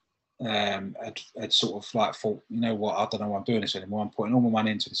had sort of like thought, you know what, I don't know why I'm doing this anymore. I'm putting all my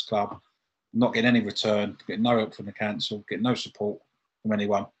money into this club, not getting any return, getting no help from the council, getting no support from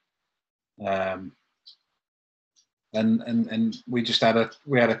anyone. And we just had a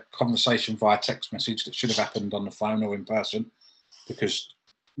conversation via text message that should have happened on the phone or in person, because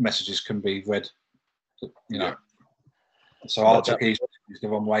messages can be read, you know. Yeah. So I took his the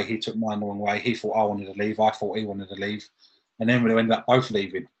wrong way, he took mine the wrong way. He thought I wanted to leave, I thought he wanted to leave, and then we ended up both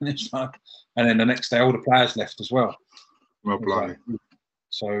leaving. And then the next day, all the players left as well. Well, blimey.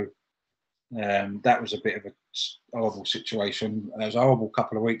 So that was a bit of a horrible situation. There was a horrible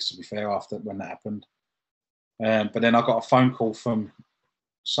couple of weeks, to be fair, after when that happened. But then I got a phone call from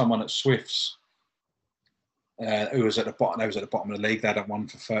someone at Swifts, who was at the bottom. They was at the bottom of the league. They hadn't won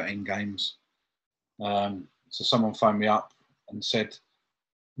for 13 games. So someone phoned me up and said,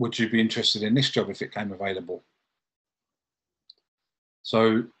 "Would you be interested in this job if it came available?"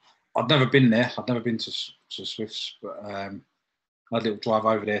 So I'd never been there. I'd never been to Swifts, but I had a little drive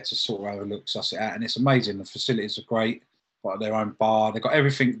over there to sort of have a look, suss it out, and it's amazing. The facilities are great. Got their own bar. They've got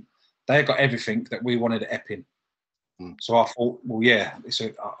everything. They got everything that we wanted at Epping. So I thought, well, yeah, it's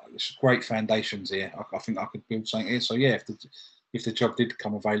great foundations here. I think I could build something here. So yeah, if the job did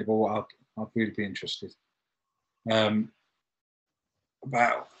come available, I'd really be interested. About,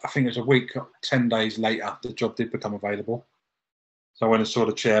 I think it was a week, 10 days later, the job did become available. So I went and saw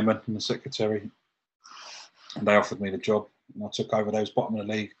the chairman and the secretary, and they offered me the job, and I took over those bottom of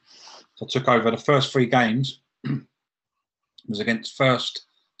the league. So I took over the first 3 games. It was against first,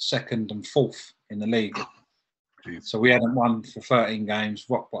 second, and fourth in the league. Jeez. So we hadn't won for 13 games,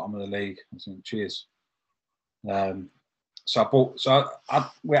 rock bottom of the league. I think, cheers. So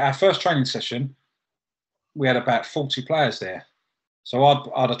our first training session, we had about 40 players there. So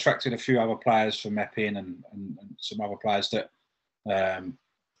I'd attracted a few other players from Epping and some other players that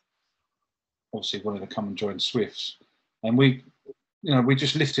obviously wanted to come and join Swifts. And we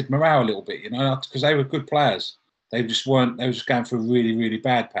just lifted morale a little bit, because they were good players. They were just going through a really, really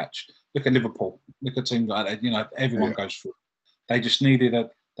bad patch. Look at Liverpool. Look at teams like that. Everyone goes through. They just needed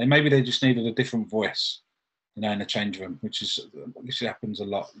they just needed a different voice, in the change room, which happens a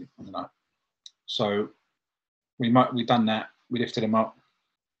lot, So we done that. We lifted them up.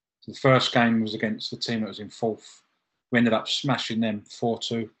 The first game was against the team that was in fourth. We ended up smashing them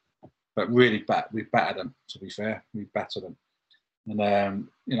 4-2, but really we battered them. To be fair, we battered them, and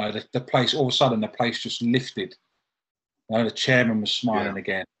the place, all of a sudden the place just lifted. The chairman was smiling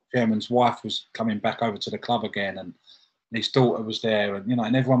again. The chairman's wife was coming back over to the club again, and his daughter was there, and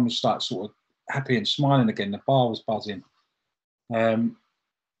and everyone was sort of happy and smiling again. The bar was buzzing. So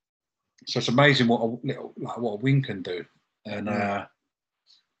it's amazing what a win can do. And the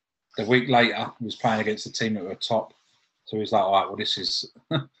week later, he was playing against the team that were top. So he was like, "All right, well, this is,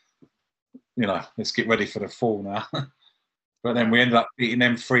 let's get ready for the fall now." But then we ended up beating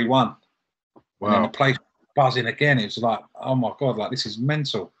them 3-1. Wow. And then the place buzzing again. It was like, oh my God, like this is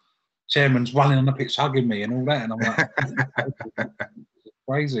mental. Chairman's running on the pitch, hugging me and all that. And I'm like,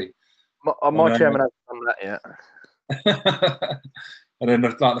 crazy. My chairman hasn't done that yet. And then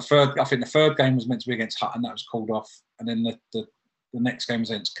the third game was meant to be against Hutton. That was called off. And then the next game was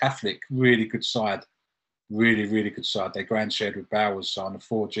against Catholic. Really good side. Really, really good side. They grand shared with Bowers on the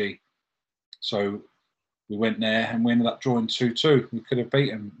 4G. So we went there and we ended up drawing 2-2. We could have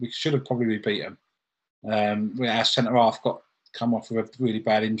beat them. We should have probably beat them. Our centre half got come off with a really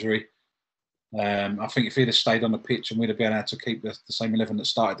bad injury. I think if he'd have stayed on the pitch and we'd have been able to keep the same 11 that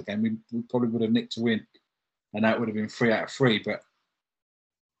started the game, we probably would have nicked a win, and that would have been 3 out of 3. But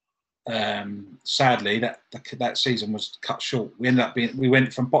sadly, that season was cut short. We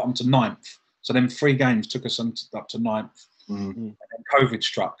went from bottom to 9th. So then 3 games took us up to 9th. And then COVID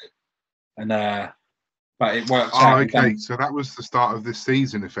struck, and but it worked out. Okay, so that was the start of this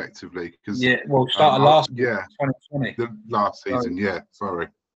season, effectively. Start of last year, 2020. The last season, sorry.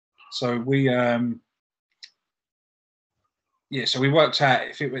 So we, so we worked out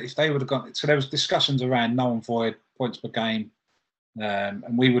if they would have gone. So there was discussions around null and void, points per game,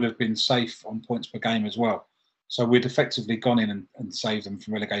 and we would have been safe on points per game as well. So we'd effectively gone in and saved them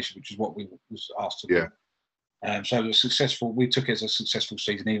from relegation, which is what we was asked to do. So it was successful. We took it as a successful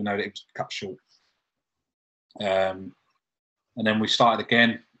season, even though it was cut short. And then we started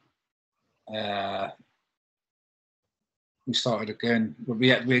again. We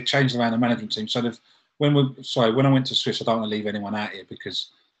had changed around the management team. So when I went to Swiss, I don't want to leave anyone out here,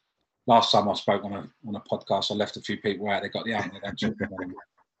 because last time I spoke on a podcast, I left a few people out. They got the out. They don't talk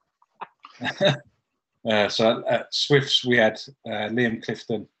anymore. So at Swifts, we had Liam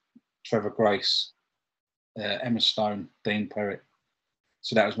Clifton, Trevor Grace, Emma Stone, Dean Perrett,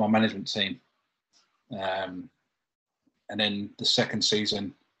 So that was my management team. And then the second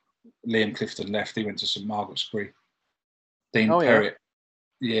season, Liam Clifton left. He went to St Margaret's Spree. Dean Perrett.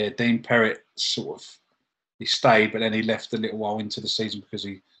 Yeah, Dean Perrett he stayed, but then he left a little while into the season because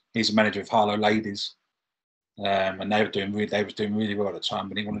he's a manager of Harlow Ladies. And they were doing really well at the time,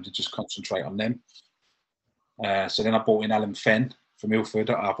 but he wanted to just concentrate on them. So then I brought in Alan Fenn from Ilford.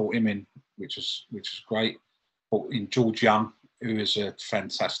 I brought him in, which was great. Brought in George Young, who is a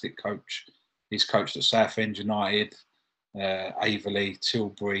fantastic coach. He's coached at Southend United, Averley,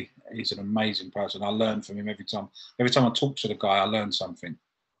 Tilbury. He's an amazing person. I learn from him every time. Every time I talk to the guy, I learn something,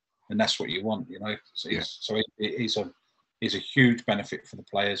 and that's what you want, So he's a huge benefit for the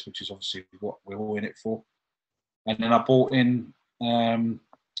players, which is obviously what we're all in it for. And then I brought in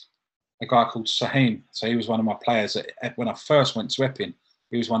a guy called Saheem. So he was one of my players when I first went to Epping.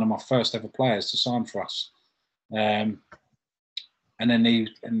 He was one of my first ever players to sign for us. And then he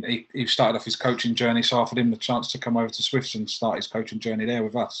started off his coaching journey, so I offered him the chance to come over to Swifts and start his coaching journey there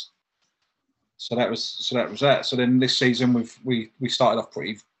with us. So that was that. So then this season we started off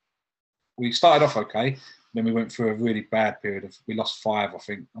okay. Then we went through a really bad period we lost 5, I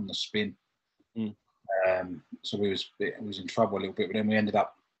think, on the spin. So we was in trouble a little bit, but then we ended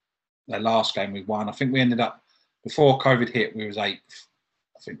up the last game we won. I think we ended up before COVID hit, we was 8th.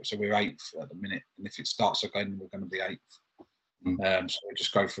 I think so. We're 8th at the minute, and if it starts again, we're going to be 8th. So we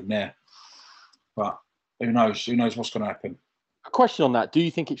just go from there. But who knows? Who knows what's going to happen? A question on that: do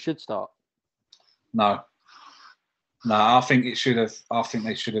you think it should start? No. I think it should have. I think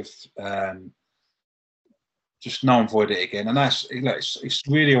they should have just null and void it again, and it's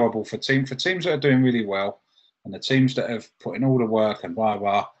really horrible for teams that are doing really well, and the teams that have put in all the work and blah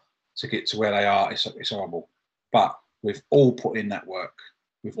blah to get to where they are. It's horrible, but we've all put in that work.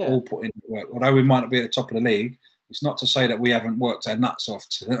 All put in the work. Although we might not be at the top of the league, it's not to say that we haven't worked our nuts off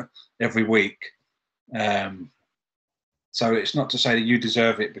every week. So it's not to say that you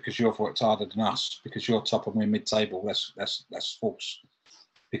deserve it because you've worked harder than us because you're top and we're mid-table. That's false,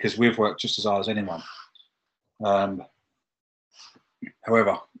 because we've worked just as hard as anyone.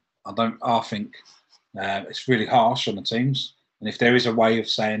 However, I think it's really harsh on the teams. And if there is a way of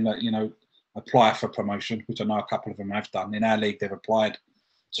saying that, apply for promotion, which I know a couple of them have done. In our league, they've applied.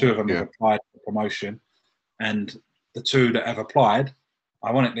 2 of them have applied for promotion. And the 2 that have applied,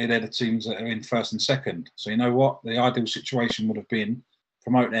 ironically, they're the teams that are in first and second. So you know what? The ideal situation would have been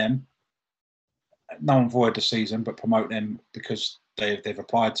promote them, null and void the season, but promote them because they've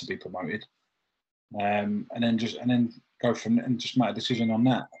applied to be promoted. And then go from and just make a decision on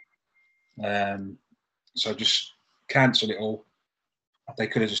that. So just cancel it all. They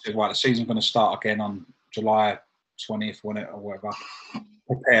could have just said, right, the season's going to start again on July 20th or whatever.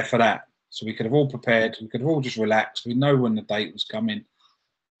 Prepare for that. So we could have all prepared. We could have all just relaxed. We know when the date was coming,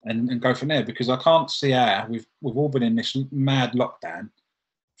 and go from there. Because I can't see how we've all been in this mad lockdown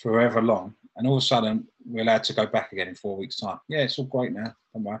forever long, and all of a sudden we're allowed to go back again in 4 weeks' time. Yeah, it's all great now.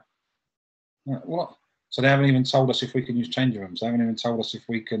 Don't worry. What? So they haven't even told us if we can use changing rooms. They haven't even told us if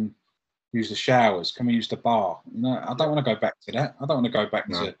we can use the showers. Can we use the bar? I don't want to go back to that. I don't want to go back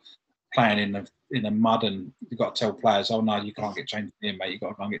to playing in the mud and you've got to tell players, oh no, you can't get changed here, mate. You've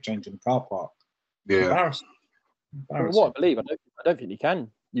got to go and get changed in the car park. Yeah. Embarrassing. Well, what I believe, I don't think you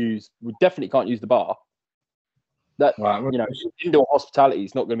can use. We definitely can't use the bar. That indoor hospitality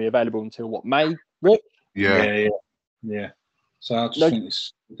is not going to be available until what, May? Rick? Yeah. So I just think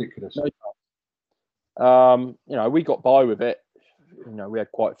it's ridiculous. We got by with it. We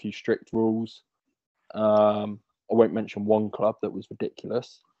had quite a few strict rules. I won't mention one club that was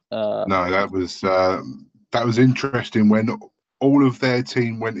ridiculous. No, that was interesting when all of their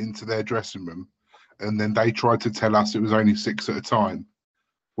team went into their dressing room, and then they tried to tell us it was only 6 at a time,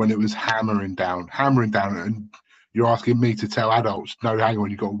 when it was hammering down, and you're asking me to tell adults, no, hang on,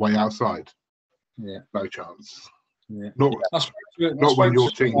 you've got to wait outside. Yeah, no chance. Yeah, not when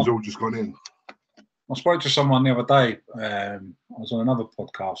your team's all just gone in. I spoke to someone the other day. I was on another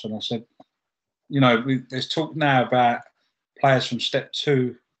podcast, and I said, there's talk now about players from step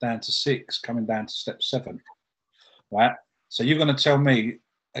 2 down to 6 coming down to step 7, right? So you're going to tell me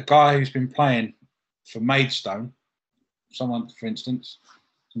a guy who's been playing for Maidstone, someone, for instance,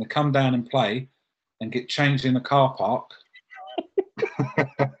 is going to come down and play and get changed in the car park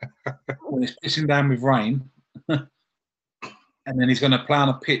when it's pissing down with rain, and then he's going to play on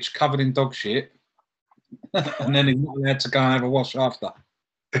a pitch covered in dog shit, and then he's not allowed to go and have a wash after.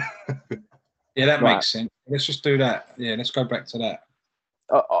 Yeah, that makes sense. Let's just do that. Yeah, let's go back to that.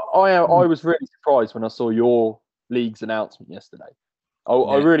 I was really surprised when I saw your league's announcement yesterday.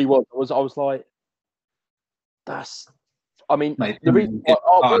 I really was. I was like, I mean, Mate, the reason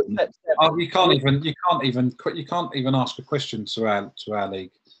why you can't even ask a question to our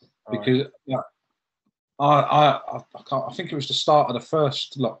league because I think it was the start of the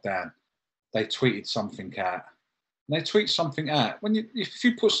first lockdown. They tweeted something out. And they tweet something out. If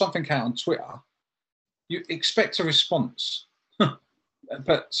you put something out on Twitter, you expect a response.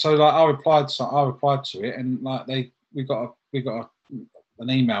 But so like I replied to it, and like we got an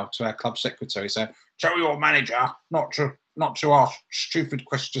email to our club secretary saying, "Tell your manager not to ask stupid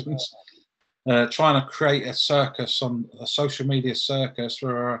questions." Trying to create a circus on a social media circus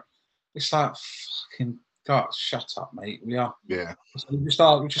for it's like fucking God, shut up, mate. We are we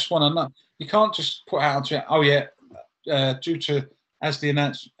just want to know. You can't just put out onto it. Oh yeah, due to as we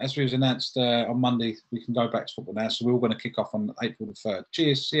was announced on Monday, we can go back to football now. So we're all going to kick off on April the 3rd.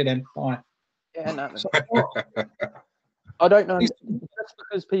 Cheers. See you then. Bye. Yeah, no. I don't know. Just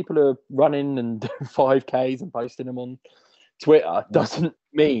because people are running and doing 5Ks and posting them on Twitter doesn't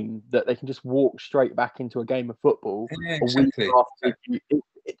mean that they can just walk straight back into a game of football a week after.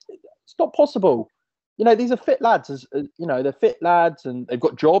 It's not possible. You know, these are fit lads. As you know, they're fit lads and they've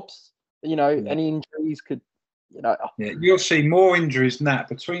got jobs. You know, any injuries could. You know, you'll see more injuries than that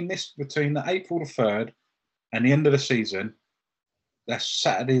between the April the 3rd and the end of the season. That's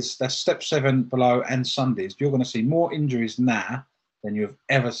Saturdays, that's step 7 below and Sundays. You're going to see more injuries now than you've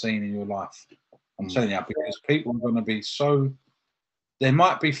ever seen in your life. I'm telling you, because people are going to be so. They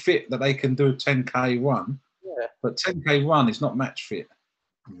might be fit that they can do a 10K run, but 10K run is not match fit.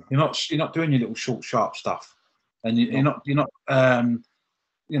 You're not doing your little short, sharp stuff, and you're not.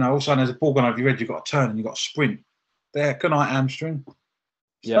 You know, all of a sudden there's a ball going over your head, you've got to turn and you've got to sprint. There, good night, hamstring.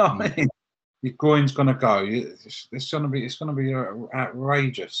 Yeah, I mean, your groin's going to go. It's going to be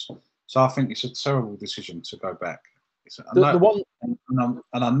outrageous. So I think it's a terrible decision to go back. And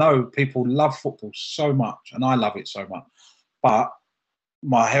I know people love football so much, and I love it so much. But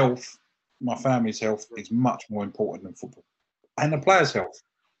my health, my family's health, is much more important than football, and the players' health.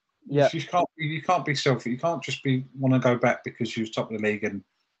 Yeah, you can't be selfish. You can't just want to go back because you was top of the league and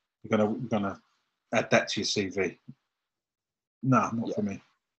you're gonna add that to your CV. No, not for me.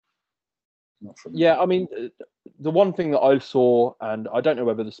 Not for me. Yeah, I mean, the one thing that I saw, and I don't know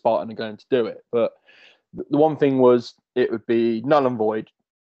whether the Spartan are going to do it, but the one thing was it would be null and void,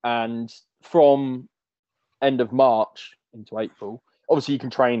 and from end of March into April, obviously you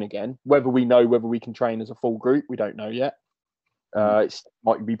can train again. Whether we can train as a full group, we don't know yet. It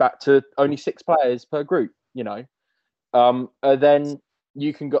might be back to only 6 players per group, you know. Then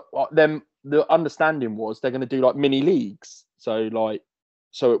you can go. Then the understanding was they're going to do like mini leagues, so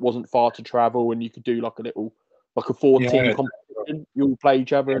it wasn't far to travel, and you could do like a 14 competition. You all play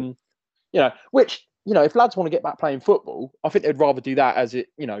each other, and you know, which you know, if lads want to get back playing football, I think they'd rather do that as it,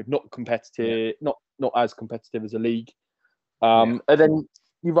 you know, not competitive, not as competitive as a league. And then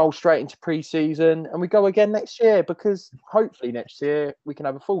you roll straight into pre-season, and we go again next year because hopefully next year we can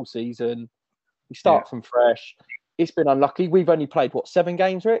have a full season. We start from fresh. It's been unlucky. We've only played 7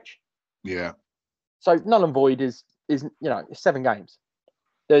 games, Rich? Yeah. So null and void is you know, it's 7 games.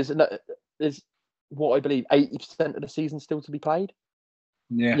 There's what I believe 80% of the season still to be played.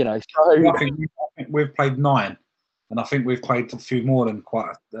 Yeah. You know, so I think we've played 9, and I think we've played a few more than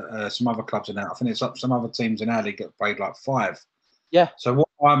quite some other clubs in that. I think it's up some other teams in our league that played like 5. Yeah. So what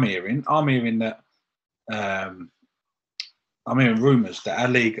I'm hearing that I'm hearing rumours that our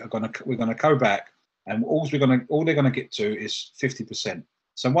league we're gonna go back, and all they're gonna get to is 50%.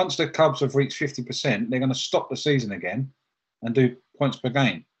 So once the clubs have reached 50%, they're gonna stop the season again and do points per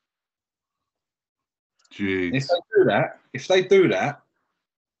game. Jeez. If they do that,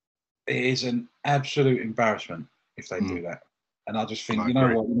 it is an absolute embarrassment if they do that. And I just think, you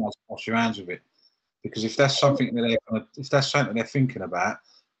know what, you must wash your hands with it. Because if that's something that they're thinking about,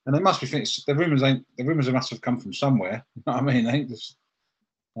 and they must be thinking, the rumours must have come from somewhere. You know what I mean? They ain't just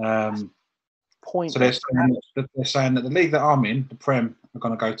point. So they're saying that the league that I'm in, the Prem, are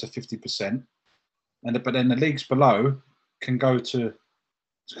going to go to 50%, but then the leagues below can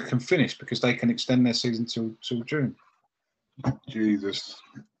finish because they can extend their season till June. Jesus,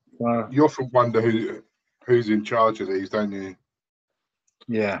 you often wonder who's in charge of these, don't you?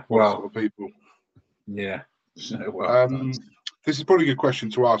 Yeah, what sort of people? Yeah. This is probably a good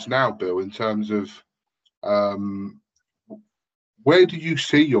question to ask now, Bill, in terms of where do you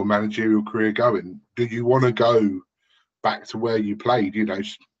see your managerial career going? Do you want to go back to where you played, you know,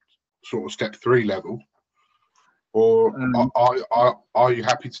 sort of step 3 level? Or are you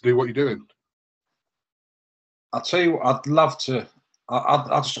happy to do what you're doing? I'll tell you what, I'd love to.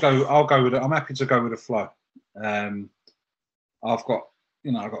 I'll go with it. I'm happy to go with the flow. I've got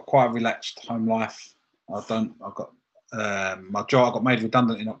quite a relaxed home life. I've got my job. I got made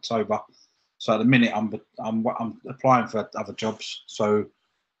redundant in October, so at the minute I'm applying for other jobs. So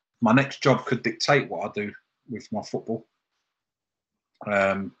my next job could dictate what I do with my football.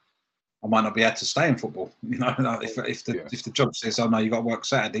 I might not be able to stay in football. You know, if the job says, "Oh no, you got to work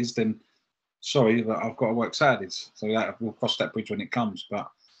Saturdays," then sorry, but I've got to work Saturdays. So we'll cross that bridge when it comes. But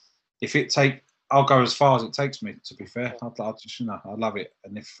if it I'll go as far as it takes me. To be fair, I just, you know, I love it.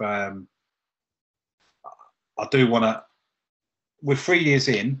 And if I do want to, we're 3 years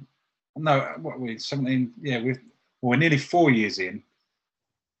in. No, what are we 17? Yeah, we're nearly 4 years in.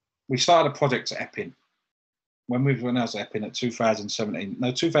 We started a project at Epping. When I was at Epping at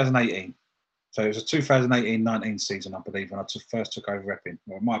 2018. So it was a 2018-19 season, I believe, when I first took over Epping.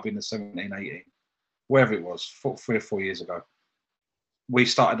 Well, it might have been the 17-18, wherever it was, 3 or 4 years ago. We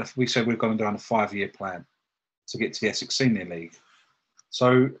said we were going to do on a 5-year plan to get to the Essex Senior League.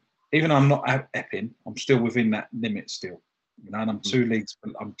 So even though I'm not at Epping, I'm still within that limit still. You know, and I'm 2 leagues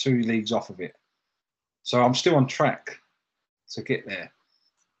off of it. So I'm still on track to get there.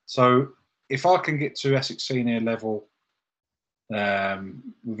 So if I can get to Essex Senior level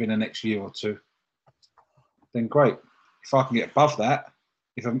within the next year or 2, then great. If I can get above that,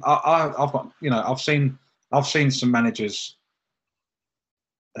 I've got, you know, I've seen some managers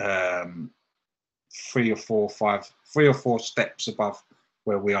 3 or 4 steps above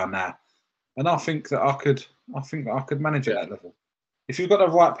where we are now, and I think that I could manage at that level. If you've got the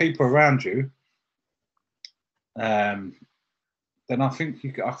right people around you, then I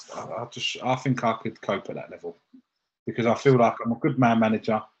think I think I could cope at that level, because I feel like I'm a good man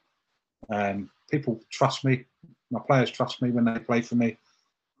manager. People trust me. My players trust me when they play for me.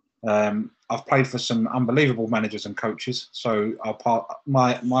 I've played for some unbelievable managers and coaches, so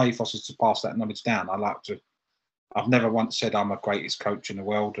my ethos is to pass that knowledge down. I've never once said I'm a greatest coach in the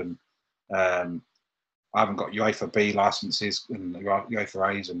world, and I haven't got UEFA B licenses and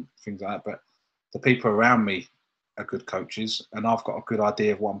UEFA A's and things like that. But the people around me are good coaches, and I've got a good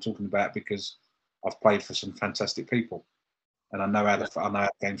idea of what I'm talking about because I've played for some fantastic people, and I know how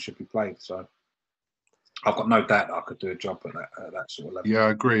games should be played. So I've got no doubt that I could do a job at that sort of level. Yeah,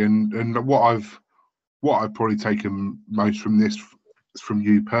 I agree. And what I've probably taken most from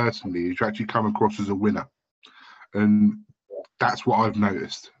you personally is you actually come across as a winner, and that's what I've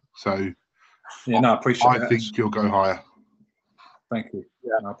noticed. So yeah, no, I appreciate that. I think you'll go higher. Thank you.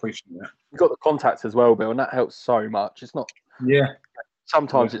 Yeah, I appreciate that. You've got the contacts as well, Bill, and that helps so much. It's not. Yeah.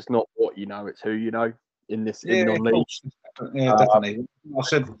 Sometimes it's not what you know; it's who you know in non-league. Yeah, definitely.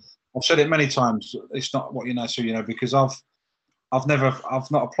 I've said it many times. It's not what you know, it's who you know, because I've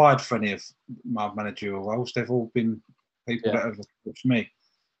not applied for any of my managerial roles. They've all been people that have approached me.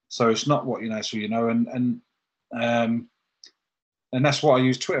 So it's not what you know, it's who you know, and that's what I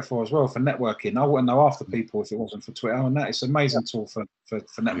use Twitter for as well, for networking. I wouldn't know half the people if it wasn't for Twitter, and it's an amazing tool for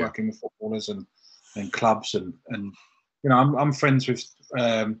networking with footballers and clubs and you know, I'm friends with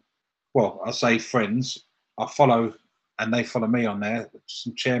well, I say friends. I follow and they follow me on there.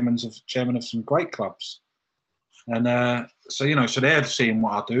 Some chairman of some great clubs, and so you know, so they're seeing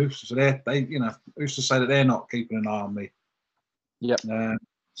what I do. So they you know, who's to say that they're not keeping an eye on me? Yep.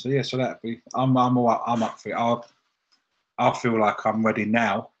 So yeah, so that'd be I'm up for it. I feel like I'm ready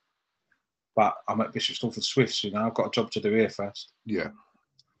now, but I'm at Bishop Stortford Swifts. You know, I've got a job to do here first. Yeah.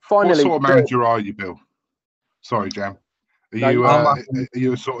 Finally, what sort of manager are you, Bill? Sorry, Jam. Are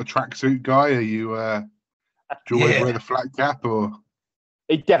you a sort of tracksuit guy? Are you do you always wear the flat cap, or?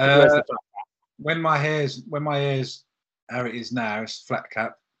 He definitely wears the flat cap. When my hair's how it is now, it's flat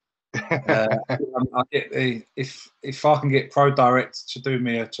cap. I get if I can get Pro Direct to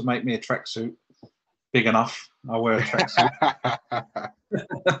make me a tracksuit big enough, I'll wear a tracksuit.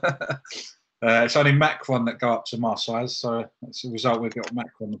 It's only Macron that go up to my size, so that's the result. We've got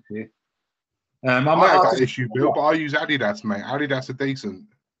Macron this year. I have that issue, Bill, but I use Adidas, mate. Adidas are decent.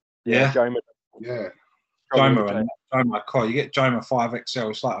 Yeah. Yeah. Joma, you get Joma 5XL.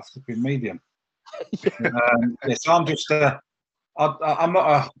 It's like a flipping medium. So I'm just I'm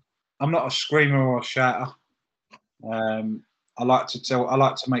not a screamer or a shouter. I like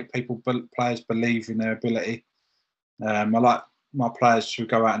to make players believe in their ability. I like my players to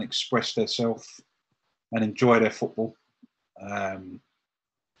go out and express themselves and enjoy their football.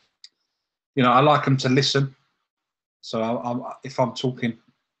 You know, I like them to listen. So if I'm talking,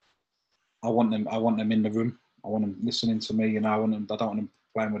 I want them in the room. I want them listening to me. You know, I don't want them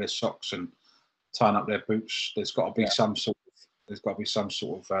playing with their socks and tying up their boots. There's got to be some sort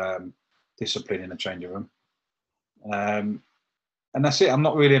of discipline in the changing room. And that's it. I'm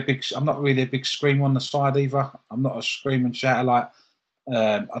not really a big scream on the side either. I'm not a scream and shatter like.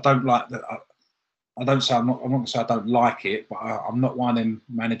 I don't like that. I don't say I'm not going to say I don't like it, but I'm not one of them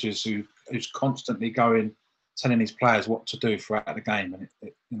managers who's constantly telling his players what to do throughout the game.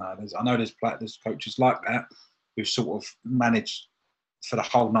 And I know there's coaches like that who sort of manage for the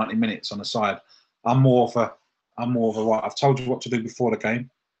whole 90 minutes on the side. I'm more of a right. I've told you what to do before the game.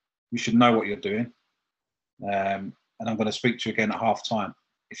 You should know what you're doing, and I'm going to speak to you again at half time.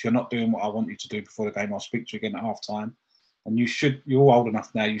 If you're not doing what I want you to do before the game, I'll speak to you again at half time. And you're old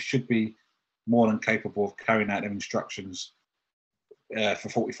enough now. You should be more than capable of carrying out them instructions for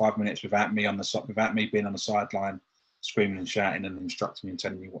 45 minutes without me being on the sideline, screaming and shouting and instructing you and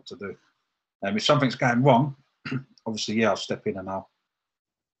telling you what to do. If something's going wrong, obviously, I'll step in and I'll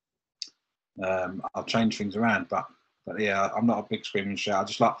change things around. But yeah, I'm not a big screaming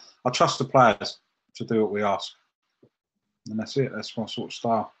shout. I trust the players to do what we ask, and that's it. That's my sort of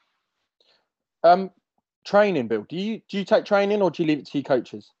style. Training, Bill. Do you take training or do you leave it to your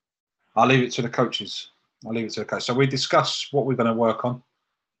coaches? I'll leave it to the coaches. So we discuss what we're going to work on.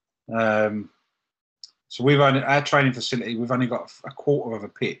 So our training facility, we've only got a quarter of a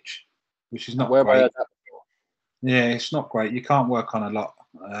pitch, which is not great. Yeah, it's not great. You can't work on a lot.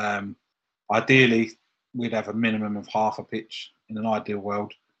 Ideally, we'd have a minimum of half a pitch in an ideal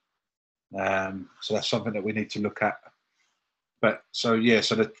world. So that's something that we need to look at. But so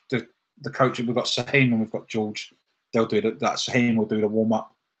the coach, we've got Saheem and we've got George. They'll do that. Saheem will do the warm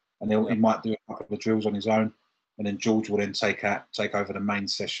up, and he might do a couple of drills on his own, and then George will then take over the main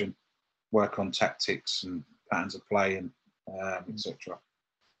session, work on tactics and patterns of play and etc.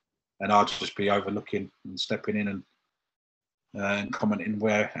 And I'll just be overlooking and stepping in and commenting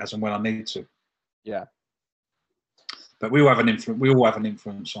as and when I need to. Yeah. But we all have an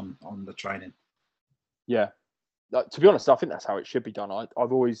influence on the training. Yeah. To be honest, I think that's how it should be done.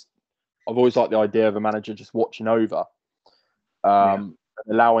 I've always liked the idea of a manager just watching over,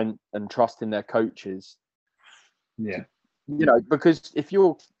 allowing and trusting their coaches. Yeah. Because I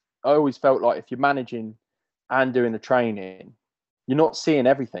always felt like if you're managing and doing the training, you're not seeing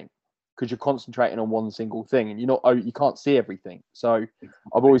everything because you're concentrating on one single thing, and you can't see everything. So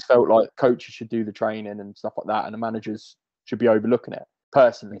I've always felt like coaches should do the training and stuff like that, and the managers should be overlooking it.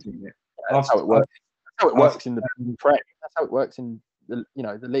 Personally, that's how it works. That's how it works in the Prem. That's how it works in the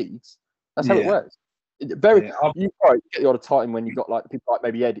leagues. That's how it works. You get the odd time when you've got like people like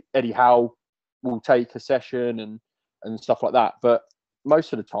maybe Eddie Howe will take a session and stuff like that, but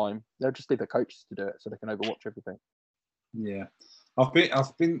most of the time they'll just leave their coaches to do it so they can overwatch everything. Yeah, I've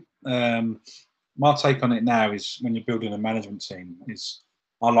been. My take on it now is when you're building a management team is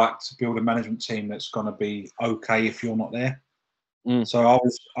I like to build a management team that's going to be okay if you're not there. So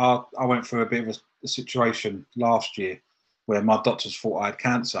I went through a bit of a situation last year where my doctors thought I had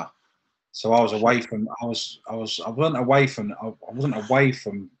cancer. So I was away from. I wasn't away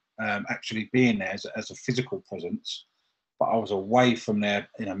from actually being there as a physical presence, but I was away from there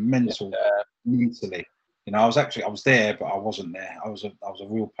in a mentally. I was there, but I wasn't there. I was a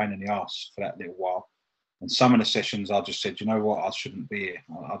real pain in the arse for that little while. And some of the sessions, I just said, you know what, I shouldn't be here.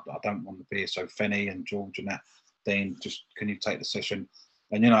 I don't want to be here. So Fenny and George and that, Dean, just can you take the session?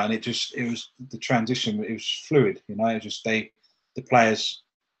 And and it was the transition. It was fluid. It was just the players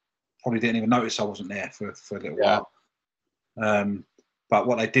probably didn't even notice I wasn't there for a little while. But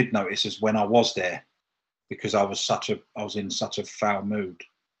what they did notice is when I was there, because I was in such a foul mood.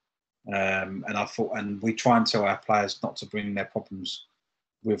 And I thought, and we try and tell our players not to bring their problems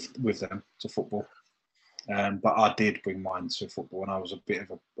with them to football. But I did bring mine to football, and I was a bit of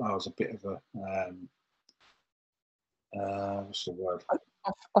a what's the word?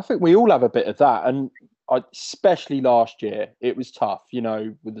 I think we all have a bit of that, and especially last year, it was tough.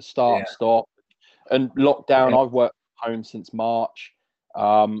 With the stop and lockdown. I've worked from home since March,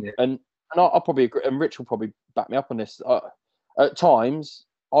 and I'll probably agree, and Rich will probably back me up on this. At times,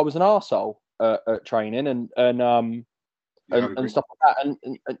 I was an arsehole at training and stuff like that. And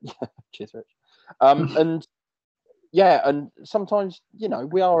cheers, Rich. And sometimes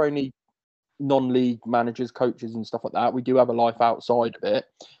we are only non-league managers, coaches, and stuff like that. We do have a life outside of it,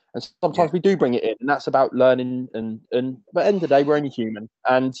 and sometimes we do bring it in, and that's about learning. And but at the end of the day, we're only human.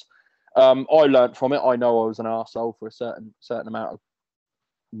 And I learned from it. I know I was an arsehole for a certain amount of,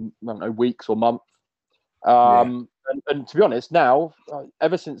 I don't know, weeks or months. And to be honest, now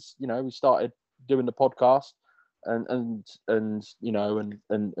ever since we started doing the podcast and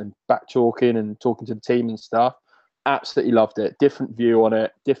back talking and talking to the team and stuff, absolutely loved it. Different view on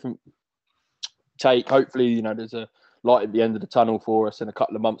it, different take. Hopefully, there's a light at the end of the tunnel for us in a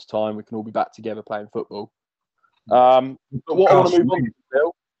couple of months' time. We can all be back together playing football. But what I want to move on to,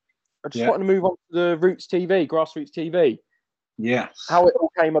 Bill, I just want to move on to the Roots TV, Grassroots TV. Yeah. How it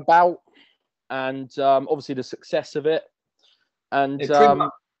all came about. and obviously the success of it. And it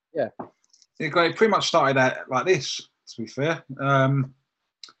pretty much started out like this, to be fair.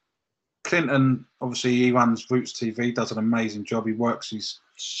 Clinton, obviously, he runs Roots TV, does an amazing job. He works his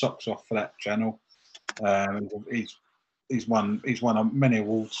socks off for that channel. He's won many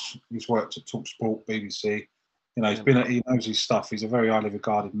awards. He's worked at TalkSport, BBC. You know, he knows his stuff. He's a very highly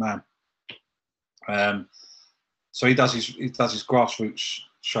regarded man. So he does his grassroots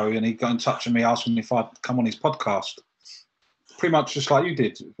show, and he got in touch with me asking me if I'd come on his podcast. Pretty much just like you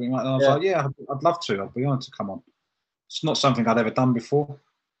did. And I was like, yeah, I'd love to. I'd be honored to come on. It's not something I'd ever done before.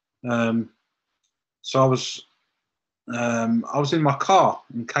 So I was in my car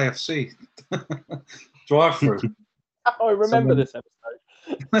in KFC drive-through. Oh, I remember this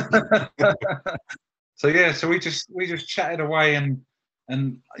episode. So we just chatted away, and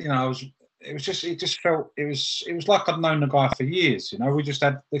you know, it was like I'd known the guy for years. You know, we just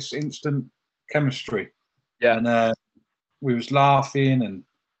had this instant chemistry. Yeah. And we was laughing,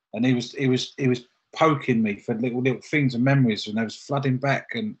 and he was poking me for little things and memories, and they was flooding back,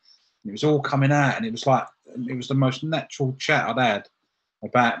 and it was all coming out, and it was the most natural chat I'd had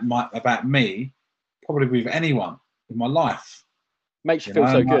about me, probably with anyone in my life. Makes you feel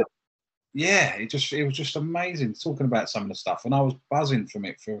so good. Yeah, it was just amazing talking about some of the stuff, and I was buzzing from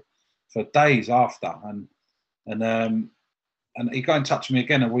it for days after, and he got in touch with me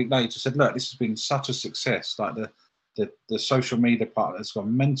again a week later. Said, "Look, this has been such a success. Like the social media part has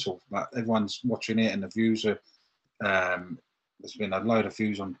gone mental. Like everyone's watching it, and the views are. There's been a load of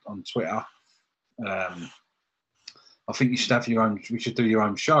views on Twitter. I think you should have your own. We should do your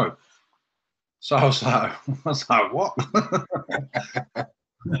own show." So I was like, what?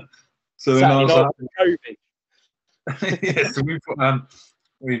 So then I was like, yeah. So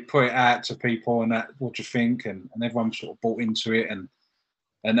we put it out to people, and what do you think? And everyone sort of bought into it,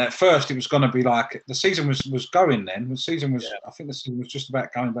 and at first it was going to be like the season was going then. I think the season was just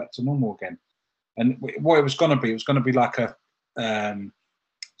about going back to normal again. And what it was going to be like a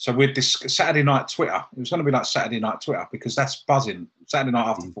so with this Saturday night Twitter, it was going to be like Saturday night Twitter, because that's buzzing. Saturday night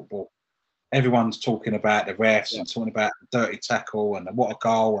after football, everyone's talking about the refs and talking about the dirty tackle and what a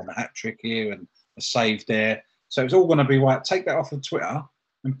goal and a hat trick here and a save there. So it's all going to be like, take that off of Twitter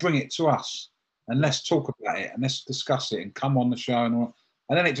and bring it to us, and let's talk about it, and let's discuss it, and come on the show, and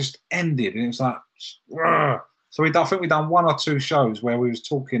then it just ended, and it was like, Rrr. So I think we done one or two shows where we was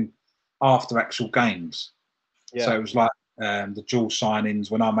talking after actual games. Yeah. So it was like the dual signings,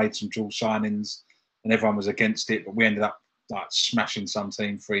 when I made some dual signings, and everyone was against it, but we ended up like smashing some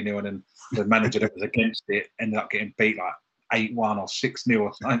team 3-0, and then the manager that was against it ended up getting beat like 8-1 or 6-0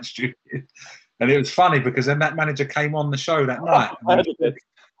 or something stupid. And it was funny because then that manager came on the show that night.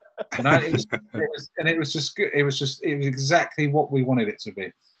 It was just good. It was exactly what we wanted it to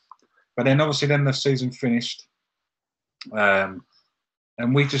be. But then obviously the season finished, and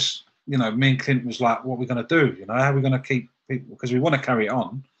we just, you know, me and Clint was like, what are we going to do? You know, how are we going to keep people, because we want to carry it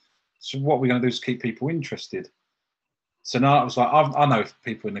on. So what we're going to do is keep people interested. So now I was like, I know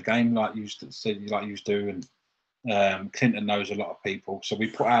people in the game like you do, and Clinton knows a lot of people. So we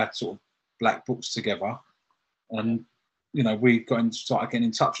put our sort of black books together, and you know, we started getting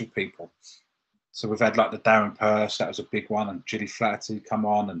in touch with people. So we've had like the Darren Purse, that was a big one, and Gilly Flaherty come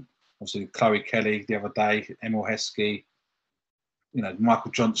on, and obviously Chloe Kelly the other day, Emil Heskey, you know,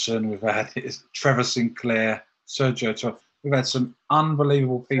 Michael Johnson. We've had Trevor Sinclair, Sergio. We've had some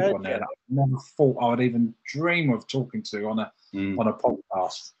unbelievable people on there that I never thought I would even dream of talking to on a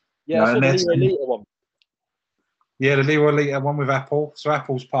podcast. Yeah, you know, so the Leroy Lita one. Yeah, the Leroy Lita one with Apple. So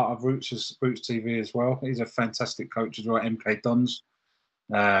Apple's part of Roots TV as well. He's a fantastic coach as well, MK Dons.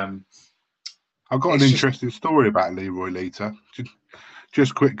 I've got an interesting story about Leroy Lita.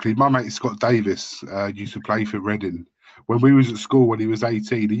 Just quickly, my mate Scott Davis used to play for Reading. When we was at school, when he was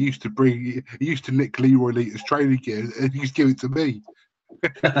 18, he used to nick Leroy Lita's training gear and he used to give it to me.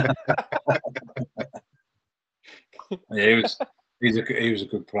 Yeah, he was a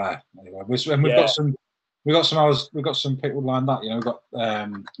good player. Anyway, and we've got some people lined up. You know, we've got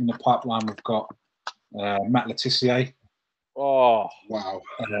in the pipeline. We've got Matt Letizia. Oh wow!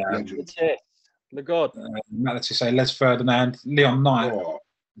 The God. Matt Letizia, Les Ferdinand, Leon Knight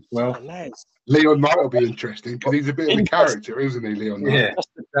as well. Leon Knight will be interesting because he's a bit of a character, isn't he, Leon Knight? Yeah,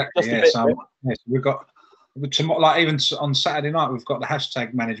 exactly. Yeah, so we've got like even on Saturday night we've got the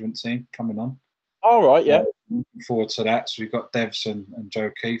hashtag management team coming on. All right, yeah. Looking forward to that. So we've got Devs and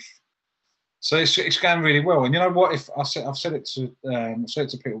Joe Keefe. So it's going really well. And you know what? If I've said it to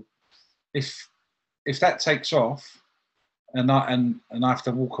people, if that takes off, and I have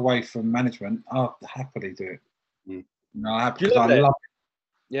to walk away from management, I'll happily do it. Mm. You know, because I love it.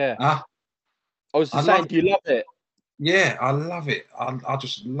 Yeah. I was just saying, do you love it? Yeah, I love it. I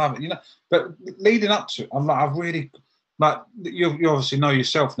just love it. You know, but leading up to it, I'm like, I really like. You obviously know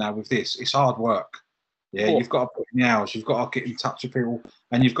yourself now with this. It's hard work. Yeah, you've got to put in the hours. You've got to get in touch with people,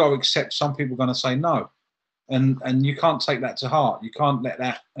 and you've got to accept some people are going to say no, and you can't take that to heart. You can't let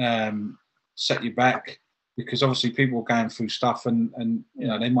that set you back, because obviously people are going through stuff, and you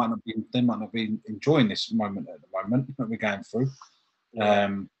know they might not be enjoying this moment at the moment that we're going through.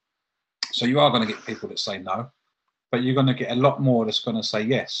 So you are going to get people that say no, but you're going to get a lot more that's going to say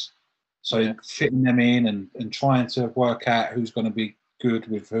yes. So fitting them in and trying to work out who's going to be good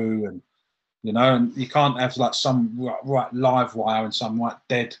with who, and you know, and you can't have like some right live wire and some right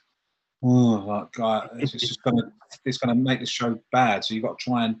dead. Oh, like it's just going to make the show bad. So you've got to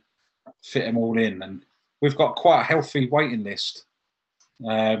try and fit them all in, and we've got quite a healthy waiting list.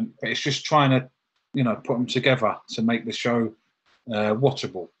 But it's just trying to, you know, put them together to make the show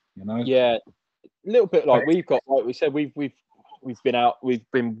watchable. You know. Yeah, a little bit like we've got. Like we said, we've been out. We've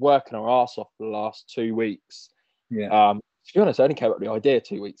been working our ass off for the last 2 weeks. Yeah. To be honest, I only came up with the idea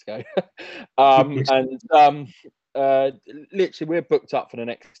 2 weeks ago. Literally, we're booked up for the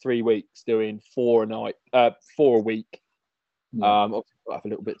next 3 weeks, doing 4 a week. Obviously, I'll have a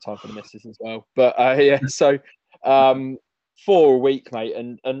little bit of time for the missus as well. But so 4 a week, mate.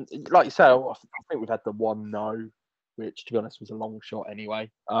 And like you say, I think we've had the one no, which to be honest was a long shot anyway.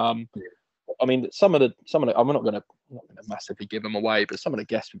 I mean, some of the I'm not going to massively give them away, but some of the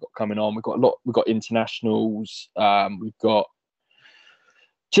guests we've got coming on, we've got internationals, we've got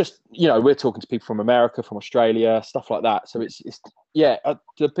just, you know, we're talking to people from America, from Australia, stuff like that. So it's the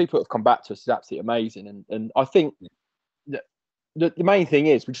people that have come back to us is absolutely amazing, and I think the main thing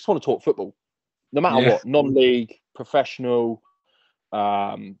is we just want to talk football, no matter what, non-league, professional.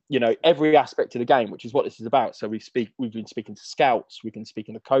 You know, every aspect of the game, which is what this is about. So we've been speaking to scouts, we've been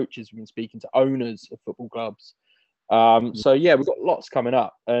speaking to coaches, we've been speaking to owners of football clubs. So yeah, we've got lots coming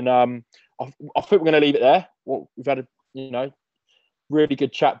up, and I think we're going to leave it there. Well, we've had a really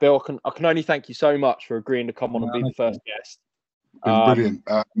good chat, Bill. I can only thank you so much for agreeing to come on and be the first guest. Been brilliant.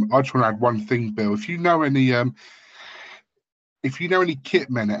 I just want to add one thing, Bill. If you know any kit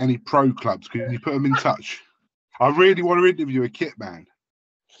men at any pro clubs, can you put them in touch? I really want to interview a kit man.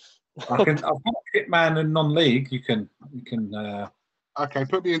 I've got a kit man in non-league. You can. Okay,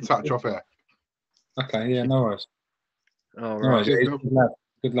 put me in touch off air. Okay, yeah, no worries. All right. No worries.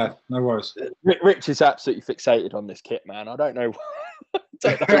 Good lad. No worries. Rich is absolutely fixated on this kit man. I don't know.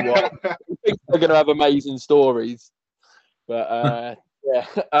 Don't know why. I think they're going to have amazing stories, but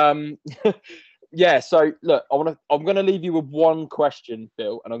yeah. So look, I'm going to leave you with one question,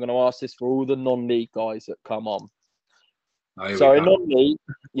 Bill, and I'm going to ask this for all the non-league guys that come on. So in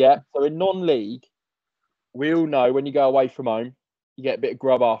non-league, we all know when you go away from home, you get a bit of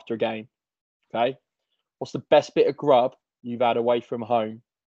grub after a game. Okay, what's the best bit of grub you've had away from home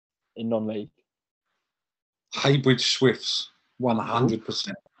in non-league? Haybridge Swifts,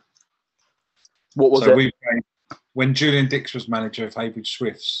 100%. What was it? When Julian Dix was manager of Haybridge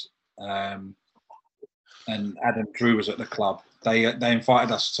Swifts, and Adam Drew was at the club, they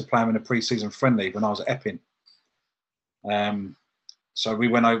invited us to play them in a pre-season friendly when I was at Epping. So we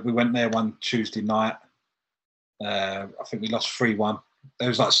went there one Tuesday night. I think we lost 3-1. There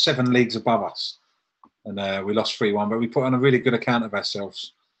was like 7 leagues above us, and we lost 3-1. But we put on a really good account of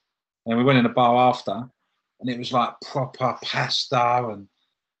ourselves. And we went in a bar after, and it was like proper pasta, and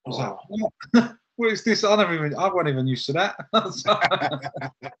I was like, "What is this? I wasn't even used to that."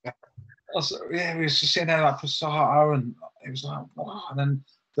 We was just sitting there like passata, and it was like, wow. And then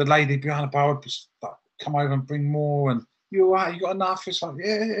the lady behind the bar would just like come over and bring more, and you all right? You got enough? It's like,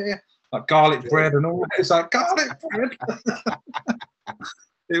 yeah. Like garlic bread and all. It's like garlic bread.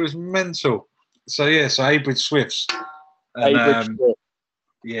 It was mental. So Haybridge Swifts. And,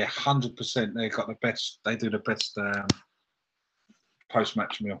 yeah, 100%. They got the best. They do the best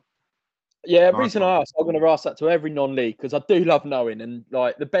post-match meal. Yeah, the reason I asked, I'm going to ask that to every non-league because I do love knowing. And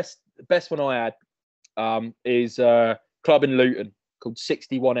like the best one I had is a club in Luton called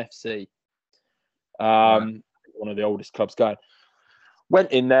 61 FC. One of the oldest clubs going.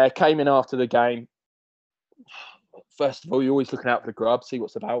 Went in there, came in after the game. First of all, you're always looking out for the grub, see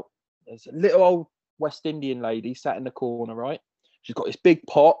what's about. There's a little old West Indian lady sat in the corner, right? She's got this big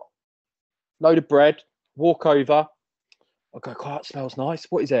pot, load of bread, walk over. I go, God, that smells nice.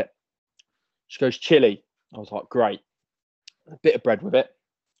 What is it? She goes, chili. I was like, great. A bit of bread with it.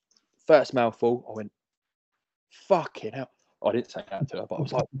 First mouthful, I went, fucking hell. I didn't say that to her, but I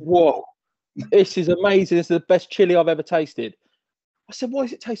was like, whoa, this is amazing. This is the best chili I've ever tasted. I said, why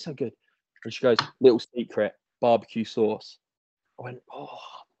does it taste so good? And she goes, little secret, barbecue sauce. I went, oh,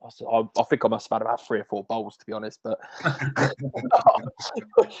 I think I must have had about 3 or 4 bowls, to be honest. But that's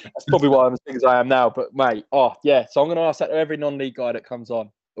probably why I'm as big as I am now. But mate, so I'm going to ask that to every non-league guy that comes on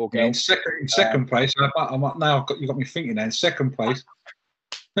or girl. Yeah, in second place, you got me thinking. Now in second place,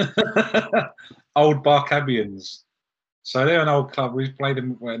 Old Barcabians. So they're an old club. We played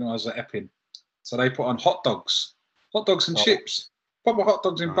them when I was at Epping. So they put on hot dogs and chips, proper hot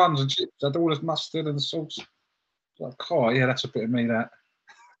dogs in buns and chips. They had all the mustard and the sauce. Like, oh yeah, that's a bit of me. That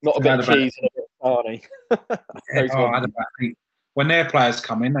not a bit of cheese and a bit of carne. I had about 8. When their players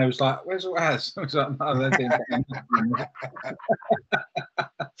come in, they was like, "Where's all Az?" I was like, "No, they're doing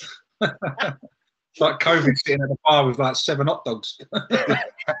It's like Cove sitting at the bar with like 7 hot dogs.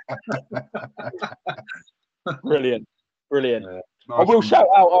 Brilliant. Nice I will shout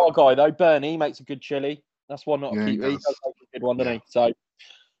out our guy though, Bernie. He makes a good chilli. That's one not a keep. He does make a good one, doesn't he? So,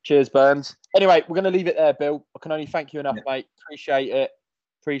 cheers, Burns. Anyway, we're going to leave it there, Bill. I can only thank you enough, mate. Appreciate it.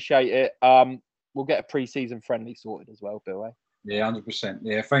 We'll get a pre-season friendly sorted as well, Bill. Eh? Yeah, 100%.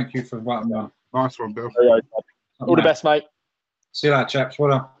 Yeah, thank you for inviting me on. Nice one, Bill. All the best, mate. See you later, chaps.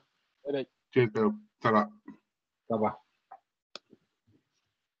 Well done. Cheers, Bill. Ta-ra. Bye-bye.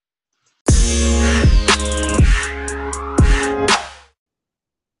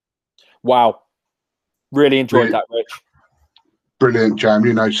 Wow. Really enjoyed that, Rich. Brilliant, Jam.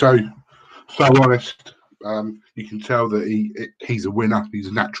 You know, so honest. You can tell that he's a winner. He's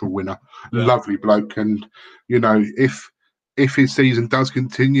a natural winner. Yeah. Lovely bloke. And, you know, if his season does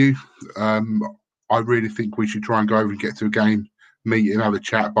continue, I really think we should try and go over and get to a game, meet him, have a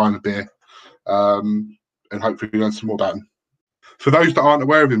chat, buy him a beer, and hopefully learn some more about him. For those that aren't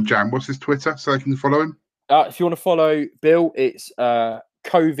aware of him, Jam, what's his Twitter so they can follow him? If you want to follow Bill, it's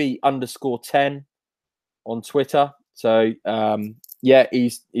Covey_10 on Twitter. So,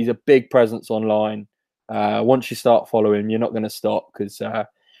 he's a big presence online. Once you start following him, you're not going to stop because,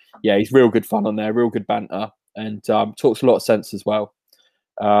 he's real good fun on there, real good banter, and talks a lot of sense as well.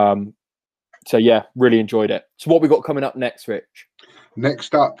 Really enjoyed it. So what we got coming up next, Rich?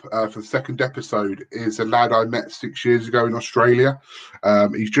 Next up for the second episode is a lad I met 6 years ago in Australia.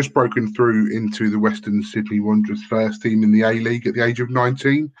 He's just broken through into the Western Sydney Wanderers first team in the A-League at the age of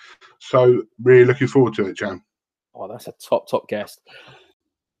 19. So really looking forward to it, Jam. Oh, that's a top guest.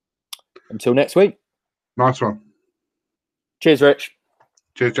 Until next week. Nice one. Cheers, Rich.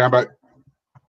 Cheers, Jambo.